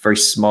game. He's a very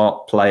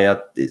smart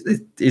player.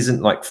 It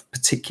isn't like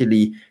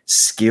particularly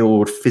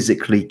skilled,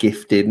 physically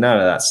gifted. None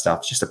of that stuff.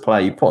 It's just a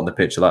player you put on the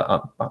pitch. Like,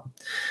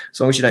 as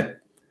long as you don't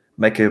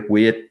make a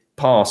weird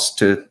pass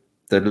to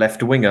the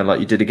left winger like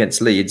you did against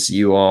Leeds,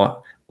 you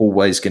are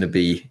always going to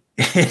be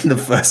in the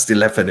first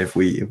 11 if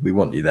we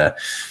want you there.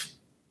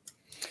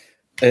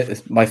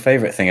 My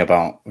favourite thing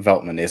about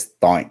Veltman is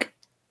like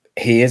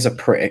he is a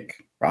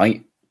prick,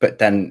 right? But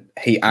then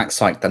he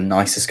acts like the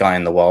nicest guy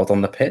in the world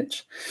on the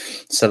pitch.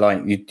 So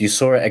like you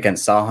saw it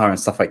against Zaha and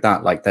stuff like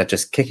that. Like they're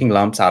just kicking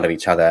lumps out of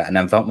each other, and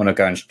then Veltman will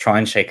go and try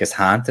and shake his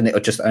hand, and it'll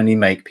just only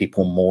make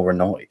people more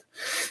annoyed.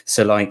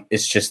 So like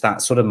it's just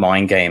that sort of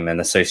mind game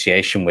and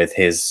association with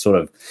his sort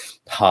of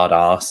hard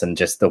ass and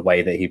just the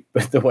way that he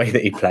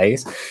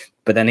plays.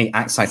 But then he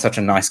acts like such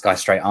a nice guy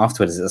straight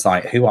afterwards. It's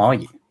like, who are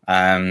you?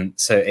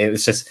 So it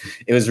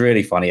was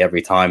really funny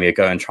every time you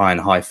go and try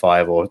and high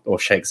five or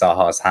shake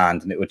Zaha's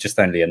hand, and it would just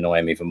only annoy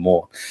him even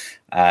more.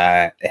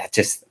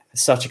 Just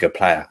such a good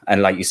player.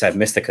 And like you said,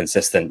 Mr.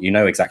 Consistent, you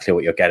know exactly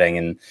what you're getting.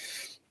 And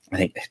I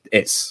think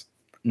it's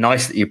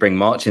nice that you bring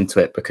March into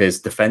it, because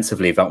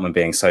defensively, Veltman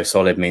being so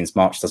solid means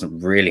March doesn't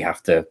really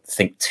have to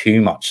think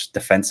too much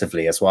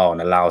defensively as well, and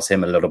allows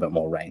him a little bit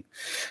more reign.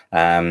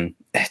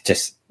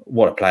 Just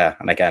what a player.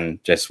 And again,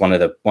 just one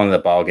of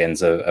the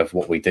bargains of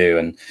what we do.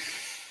 And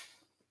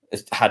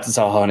had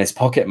Zaha in his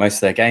pocket most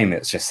of their game.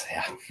 It's just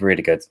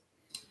really good.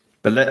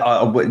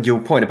 But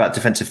your point about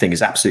defensive thing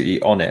is absolutely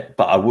on it.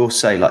 But I will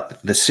say,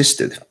 like the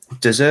system,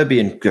 De Zerbi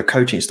and the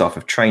coaching staff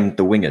have trained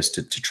the wingers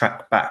to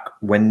track back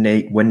when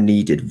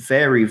needed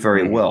very,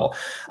 very well.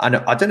 And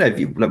I don't know if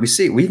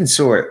we even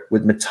saw it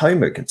with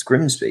Matoma against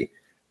Grimsby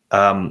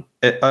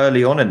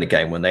early on in the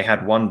game when they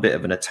had one bit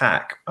of an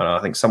attack, and I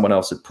think someone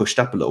else had pushed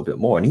up a little bit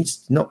more, and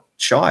he's not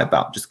shy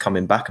about just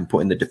coming back and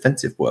putting the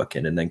defensive work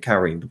in and then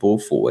carrying the ball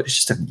forward. It's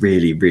just a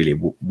really, really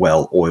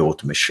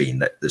well-oiled machine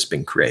that's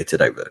been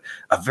created over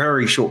a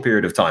very short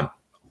period of time.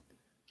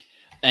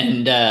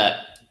 And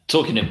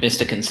talking of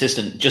Mr.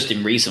 Consistent, just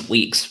in recent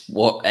weeks,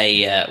 what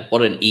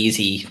an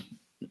easy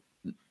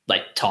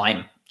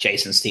time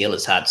Jason Steele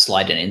has had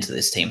sliding into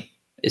this team.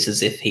 It's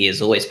as if he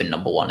has always been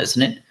number one,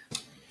 isn't it?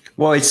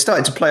 Well, he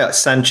started to play like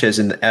Sanchez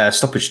in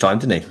stoppage time,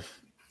 didn't he?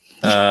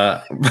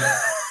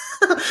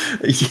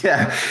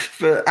 Yeah,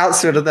 but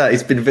outside of that,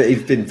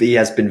 he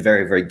has been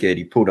very, very good.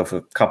 He pulled off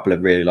a couple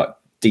of really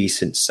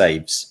decent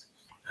saves,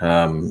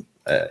 throughout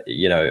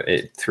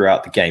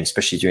the game,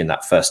 especially during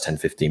that first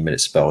 10-15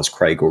 minute spell, as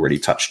Craig already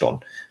touched on.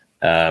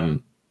 I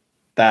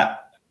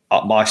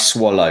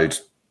swallowed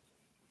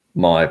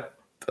my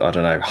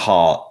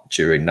heart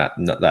during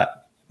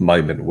that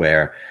moment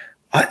where.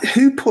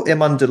 Who put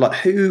him under,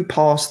 who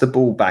passed the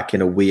ball back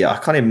in a weird, I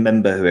can't even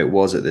remember who it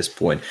was at this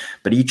point,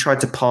 but he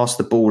tried to pass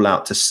the ball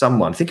out to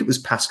someone. I think it was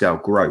Pascal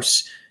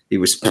Gross. He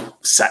was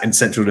sat in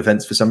central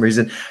defence for some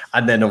reason.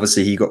 And then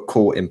obviously he got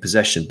caught in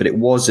possession, but it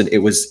wasn't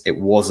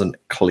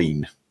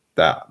clean,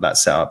 that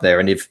setup there.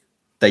 And if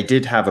they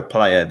did have a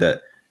player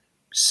that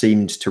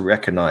seemed to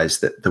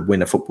recognise that the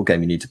winner football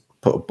game, you need to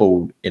put a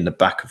ball in the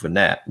back of a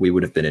net, we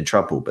would have been in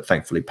trouble. But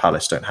thankfully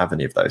Palace don't have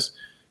any of those.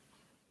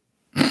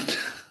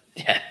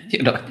 Yeah,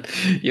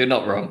 you're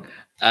not wrong.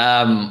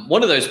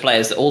 One of those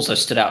players that also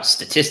stood out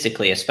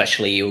statistically,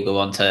 especially if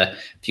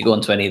you go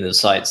onto any of the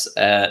sites,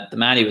 the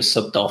man who was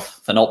subbed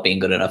off for not being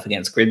good enough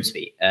against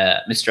Grimsby,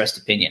 Mr.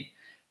 Estepinian,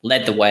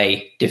 led the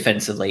way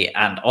defensively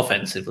and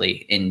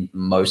offensively in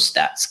most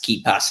stats: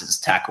 key passes,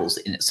 tackles,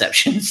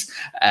 interceptions.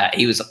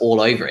 He was all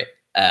over it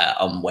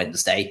on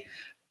Wednesday.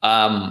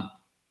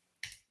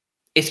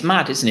 It's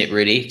mad, isn't it,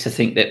 really, to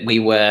think that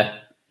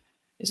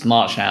it's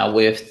March now,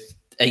 we're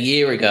a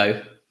year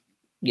ago,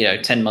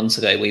 10 months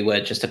ago, we were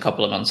just a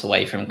couple of months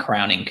away from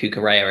crowning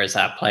Cucurella as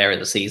our player of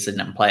the season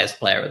and Players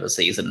Player of the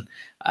season.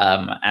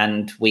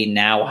 And we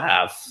now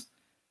have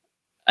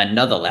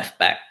another left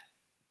back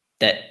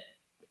that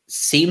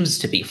seems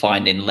to be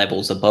finding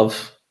levels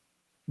above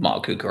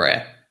Marc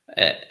Cucurella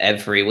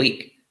every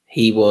week.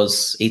 He's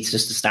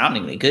just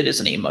astoundingly good,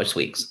 isn't he, most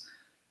weeks?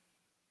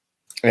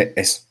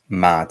 It's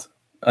mad.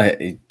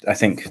 I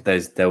think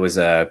there was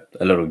a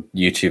little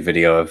YouTube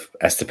video of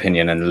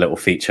Estepinian and a little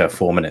feature,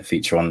 4-minute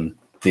feature on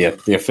the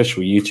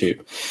official YouTube.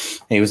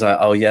 He was like,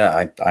 "Oh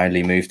yeah, I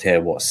only moved here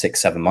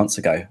 6-7 months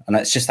ago," and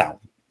that's just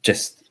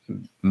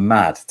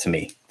mad to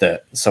me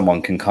that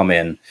someone can come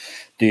in,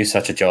 do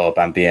such a job,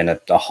 and be in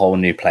a whole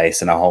new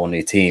place and a whole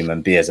new team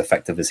and be as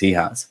effective as he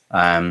has.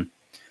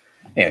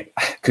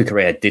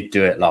 Cucurella did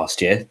do it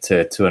last year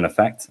to an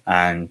effect,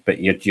 but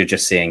you're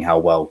just seeing how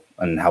well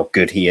and how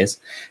good he is.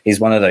 He's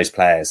one of those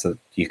players that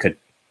you could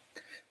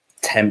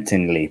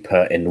temptingly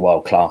put in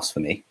world class for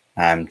me,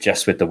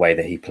 just with the way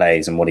that he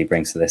plays and what he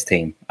brings to this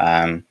team.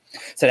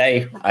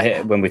 Today,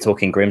 when we're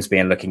talking Grimsby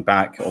and looking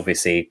back,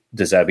 obviously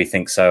De Zerbi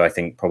thinks so. I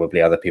think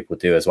probably other people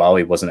do as well.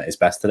 He wasn't at his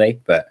best today,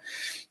 but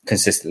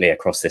consistently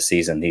across this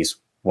season, he's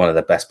one of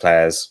the best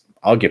players,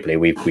 arguably,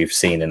 we've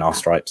seen in our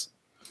stripes.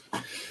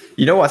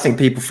 I think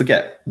people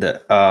forget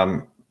that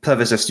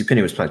Pervez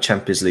Estepinian was playing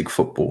Champions League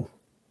football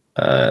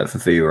for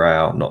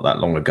Villarreal not that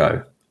long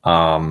ago.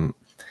 And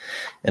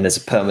as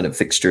a permanent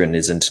fixture in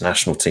his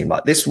international team,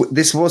 like this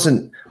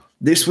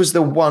was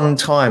the one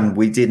time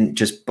we didn't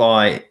just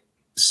buy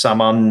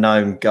some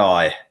unknown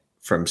guy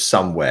from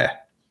somewhere.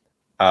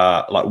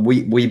 Like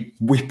we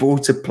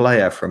bought a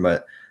player from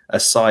a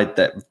side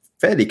that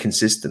fairly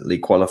consistently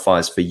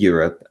qualifies for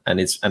Europe and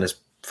has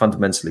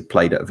fundamentally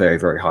played at a very,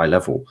 very high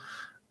level.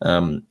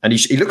 And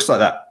he looks like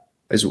that.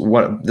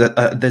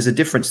 There's a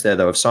difference there,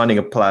 though, of signing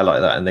a player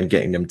like that and then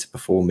getting them to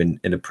perform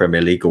in a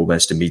Premier League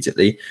almost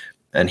immediately.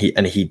 And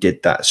he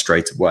did that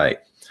straight away.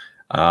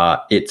 I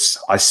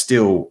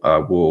still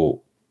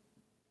will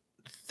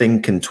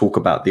think and talk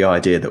about the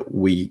idea that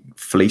we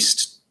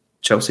fleeced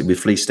Chelsea. We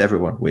fleeced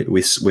everyone.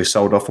 We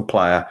sold off a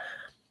player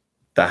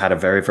that had a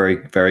very, very,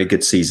 very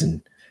good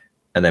season,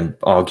 and then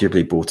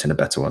arguably brought in a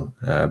better one.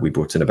 We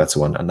brought in a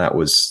better one, and that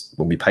was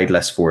when we paid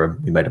less for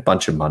him. We made a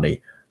bunch of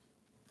money.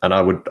 And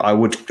I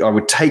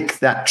would take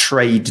that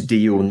trade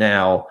deal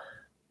now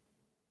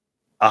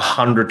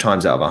 100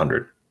 times out of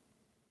 100.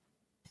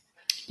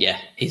 Yeah,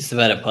 he's the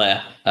better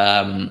player.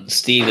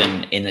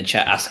 Stephen in the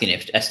chat asking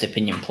if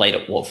Estepinian played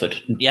at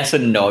Watford. Yes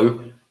and no.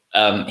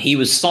 He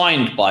was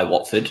signed by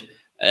Watford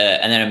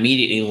and then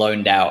immediately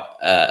loaned out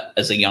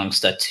as a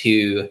youngster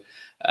to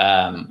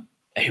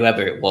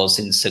whoever it was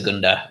in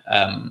Segunda.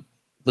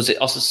 Was it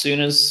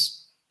Osasuna's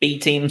B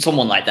team,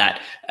 someone like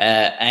that,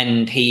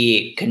 and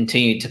he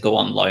continued to go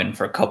on loan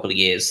for a couple of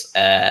years,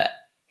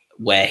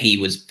 where he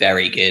was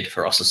very good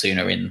for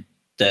Osasuna in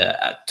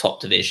the top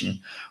division,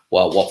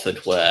 while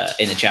Watford were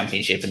in the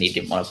Championship, and he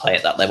didn't want to play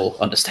at that level,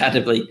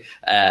 understandably.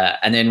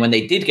 And then when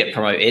they did get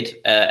promoted,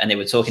 and they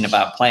were talking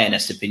about playing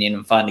Estepinian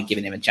and finally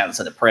giving him a chance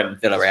at the Prem,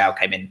 Villarreal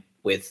came in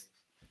with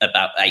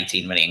about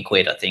 18 million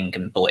quid, I think,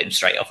 and bought him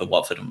straight off of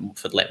Watford, and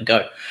Watford let him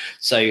go.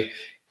 So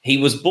he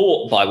was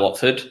bought by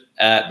Watford,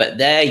 but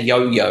their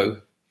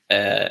yo-yo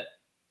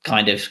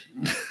kind of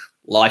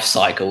life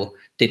cycle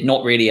did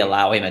not really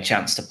allow him a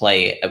chance to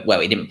play. Well,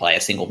 he didn't play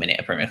a single minute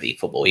of Premier League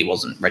football. He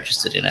wasn't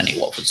registered in any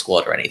Watford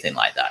squad or anything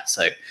like that.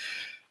 So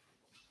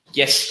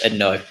yes and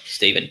no,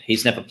 Stephen.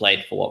 He's never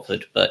played for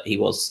Watford, but he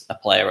was a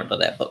player under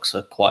their books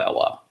for quite a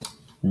while.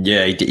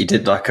 Yeah, he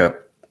did like a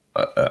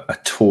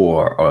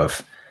tour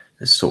of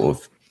sort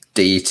of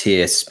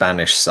D-tier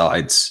Spanish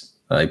sides.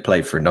 He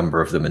played for a number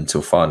of them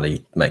until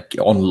finally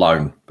on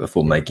loan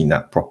before making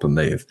that proper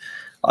move.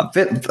 A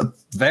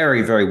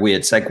very, very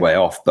weird segue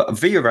off, but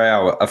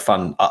Villarreal are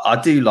fun. I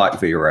do like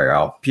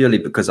Villarreal purely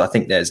because I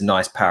think there's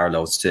nice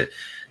parallels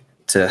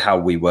to how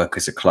we work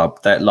as a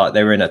club.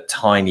 They're in a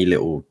tiny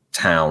little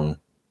town,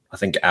 I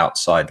think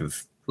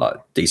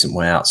decent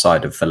way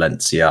outside of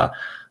Valencia,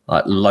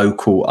 like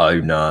local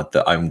owner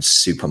that owns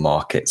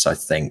supermarkets, I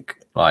think.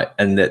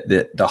 And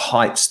the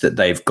heights that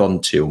they've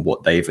gone to and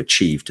what they've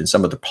achieved, and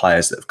some of the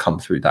players that have come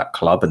through that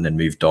club and then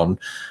moved on,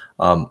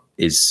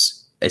 is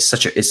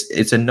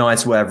it's a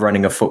nice way of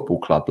running a football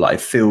club. Like,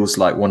 it feels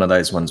like one of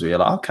those ones where you're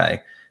like,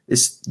 okay,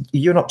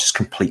 you're not just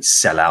complete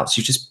sellouts.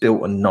 You just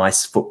built a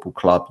nice football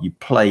club. You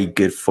play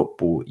good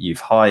football. You've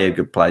hired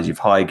good players. You've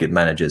hired good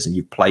managers, and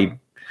you've played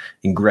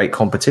in great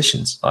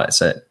competitions.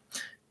 So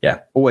yeah,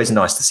 always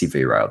nice to see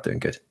Villarreal doing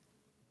good.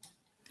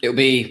 It'll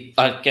be,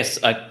 I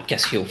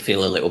guess he'll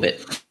feel a little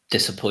bit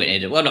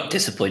disappointed. Well, not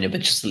disappointed,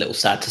 but just a little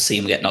sad to see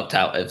him get knocked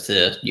out of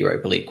the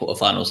Europa League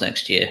quarterfinals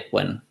next year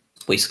when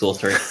we score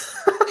 3.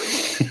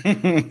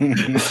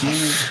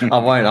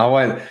 I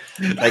won't.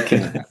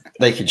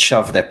 They can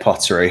shove their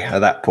pottery at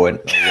that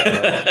point.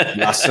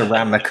 La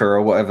Ceramica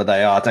or whatever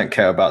they are. I don't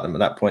care about them at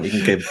that point.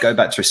 You can go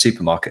back to a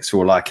supermarket for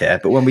all I care.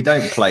 But when we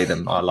don't play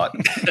them, I like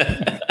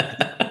them.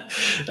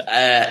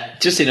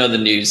 Just in other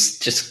news,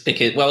 just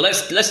because. Well,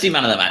 let's do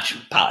man of the match,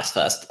 Palace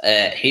first.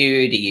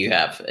 Who do you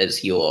have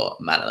as your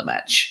man of the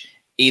match?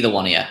 Either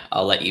one of you.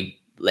 I'll let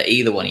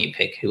either one of you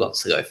pick who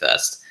wants to go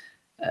first.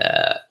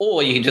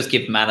 Or you can just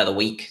give man of the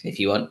week if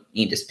you want.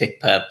 You can just pick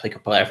a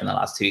player from the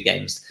last 2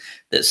 games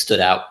that stood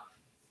out.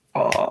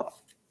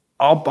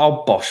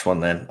 I'll bosh one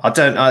then. I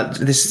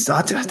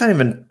don't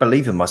even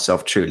believe in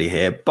myself truly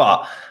here,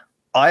 but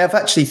I have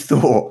actually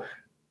thought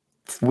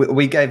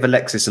we gave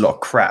Alexis a lot of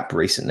crap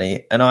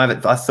recently, and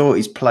I thought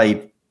he's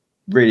played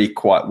really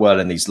quite well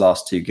in these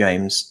last 2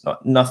 games.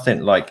 Nothing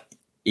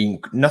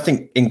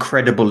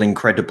incredible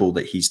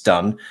that he's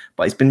done,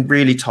 but he's been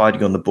really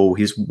tidy on the ball.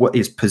 His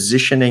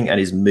positioning and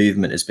his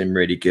movement has been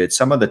really good.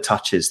 Some of the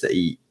touches that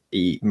he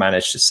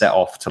managed to set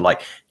off to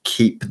like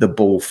keep the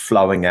ball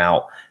flowing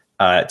out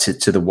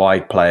to the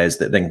wide players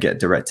that then get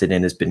directed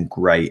in has been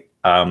great.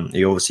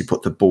 He obviously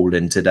put the ball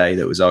in today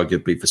that was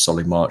arguably for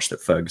Solly March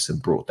that Ferguson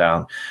brought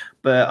down.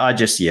 But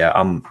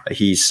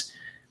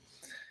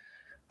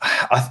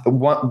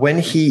when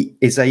he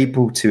is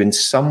able to, in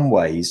some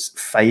ways,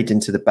 fade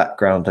into the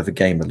background of a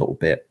game a little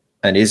bit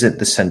and isn't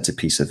the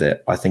centerpiece of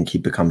it, I think he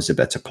becomes a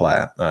better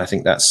player. And I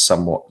think that's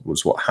somewhat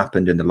was what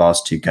happened in the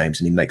last 2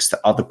 games, and he makes the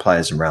other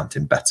players around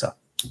him better.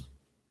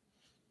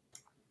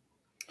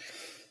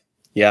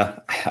 Yeah,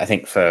 I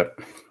think for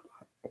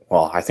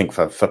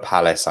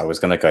Palace, I was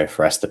going to go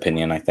for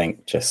Estepinian. I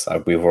think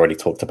we've already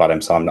talked about him,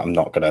 so I'm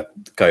not going to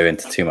go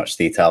into too much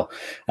detail.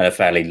 And a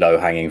fairly low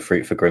hanging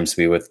fruit for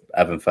Grimsby with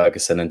Evan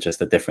Ferguson and just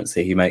the difference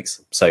that he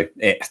makes. So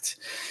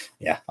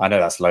I know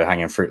that's low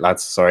hanging fruit,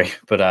 lads. Sorry,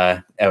 but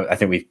I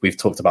think we've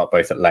talked about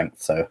both at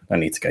length, so no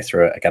need to go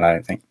through it again. I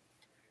don't think.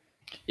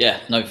 Yeah,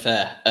 no,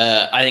 fair.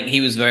 I think he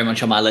was very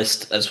much on my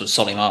list, as was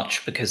Solly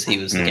March, because he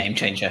was the game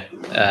changer.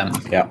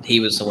 He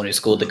was the one who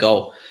scored the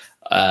goal.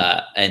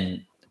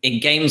 And in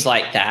games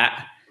like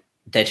that,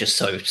 they're just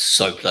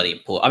so bloody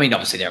important. I mean,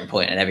 obviously they're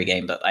important in every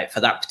game, but like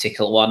for that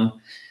particular one,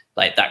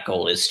 like that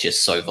goal is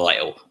just so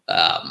vital.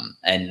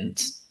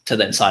 And to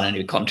then sign a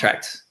new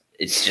contract,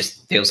 it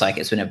just feels like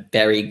it's been a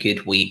very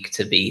good week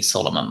to be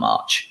Solomon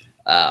March.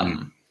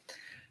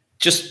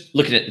 Just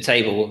looking at the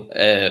table,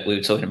 we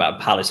were talking about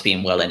Palace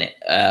being well in it.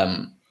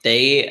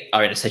 They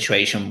are in a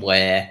situation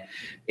where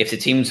if the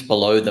teams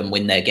below them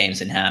win their games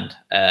in hand,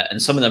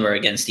 and some of them are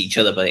against each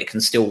other, but it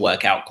can still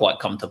work out quite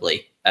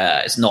comfortably.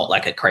 It's not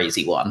like a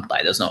crazy one.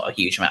 Like there's not a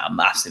huge amount of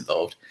maths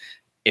involved.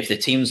 If the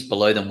teams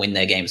below them win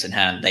their games in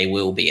hand, they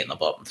will be in the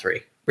bottom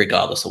 3,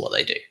 regardless of what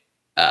they do,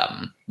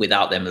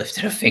 without them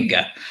lifting a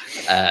finger.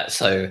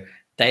 So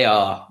they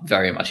are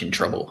very much in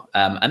trouble.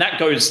 And that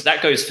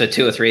goes for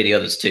 2 or 3 of the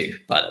others too,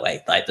 by the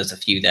way. Like there's a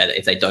few there that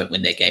if they don't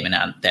win their game in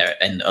hand,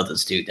 and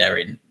others do, they're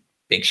in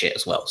big shit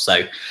as well.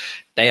 So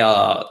they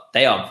are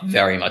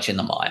very much in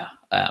the mire.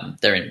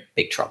 They're in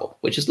big trouble,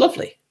 which is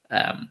lovely.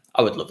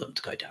 I would love them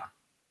to go down.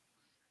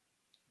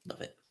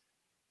 Love it.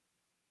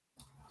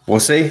 We'll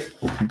see.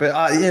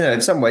 But, in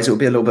some ways, it'll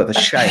be a little bit of a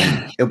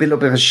shame. It'll be a little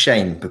bit of a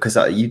shame because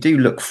you do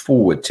look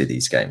forward to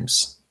these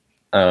games.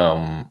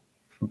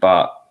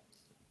 But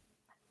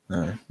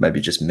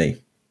maybe just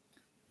me.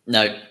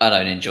 No, I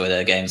don't enjoy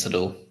their games at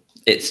all.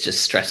 It's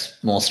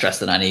just more stress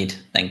than I need.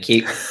 Thank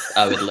you.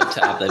 I would love to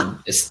have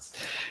them.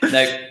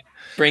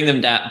 Bring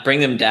them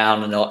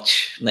down a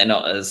notch. They're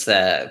not as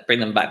bring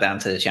them back down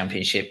to the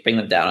Championship. Bring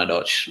them down a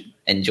notch.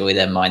 Enjoy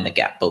their mind the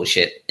gap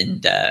bullshit,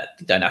 and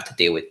don't have to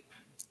deal with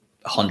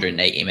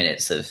 180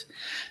 minutes of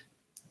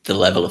the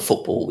level of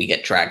football we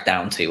get dragged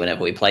down to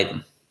whenever we play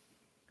them.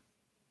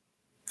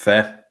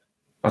 Fair.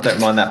 I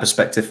don't mind that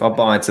perspective. I'll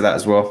buy into that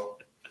as well.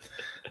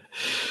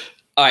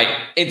 All right,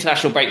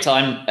 international break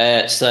time.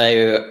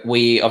 So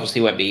we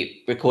obviously won't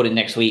be recording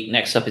next week.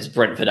 Next up is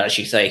Brentford, as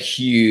you say,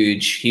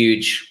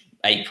 huge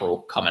April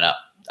coming up.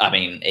 I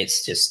mean,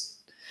 it's just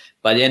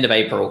by the end of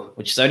April,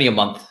 which is only a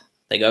month,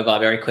 they go by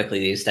very quickly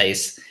these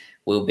days.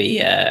 We'll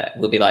be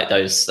like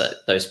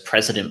those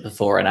president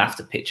before and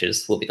after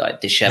pictures. We'll be like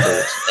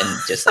disheveled and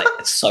just like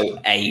so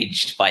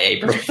aged by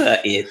April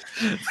 30th.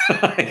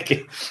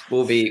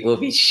 we'll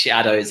be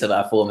shadows of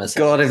our former selves.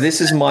 God, if this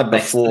is my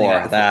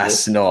before,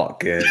 that's not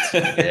good.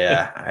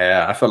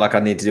 Yeah. I feel like I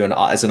need to do an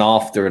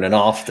after and an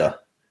after.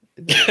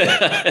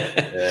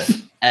 Yeah.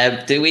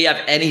 Do we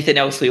have anything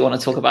else we want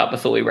to talk about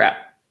before we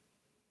wrap?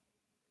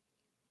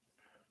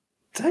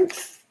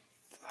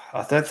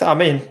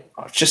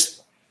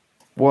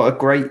 What a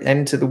great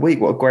end to the week!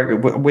 What a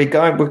great we're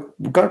going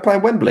to play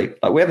Wembley.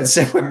 Like we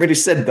haven't really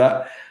said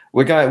that.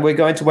 We're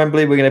going to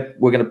Wembley. We're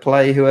going to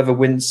play whoever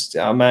wins,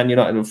 Man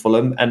United or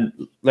Fulham. And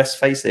let's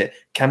face it,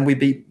 can we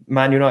beat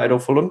Man United or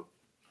Fulham?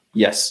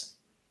 Yes.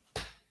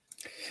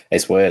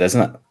 It's weird,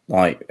 isn't it?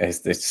 Like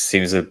it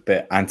seems a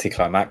bit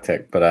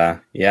anticlimactic,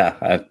 but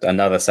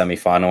another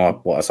semi-final.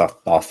 What is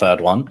our third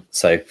one?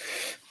 So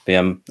be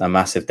a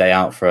massive day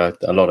out for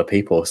a lot of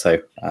people.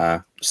 So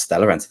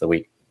stellar end to the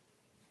week.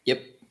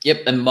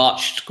 Yep, and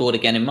March scored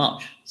again in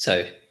March.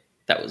 So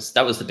that was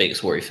the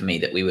biggest worry for me,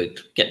 that we would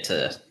get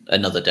to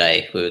another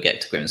day, we would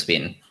get to Grimsby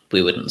and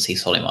we wouldn't see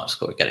Solly March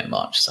score again in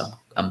March. So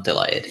I'm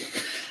delighted.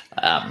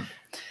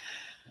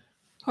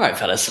 All right,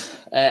 fellas.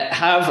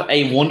 Have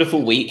a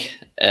wonderful week.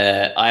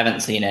 I haven't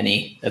seen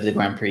any of the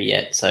Grand Prix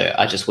yet, so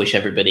I just wish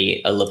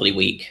everybody a lovely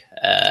week,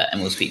 and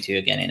we'll speak to you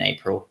again in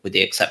April, with the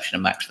exception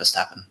of Max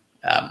Verstappen.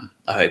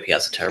 I hope he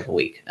has a terrible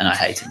week, and I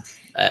hate him.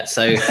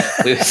 So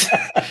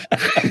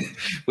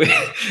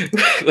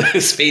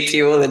we'll speak to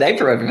you all in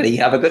April, everybody.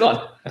 Have a good one.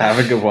 Have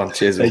a good one.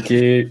 Cheers. Thank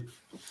you.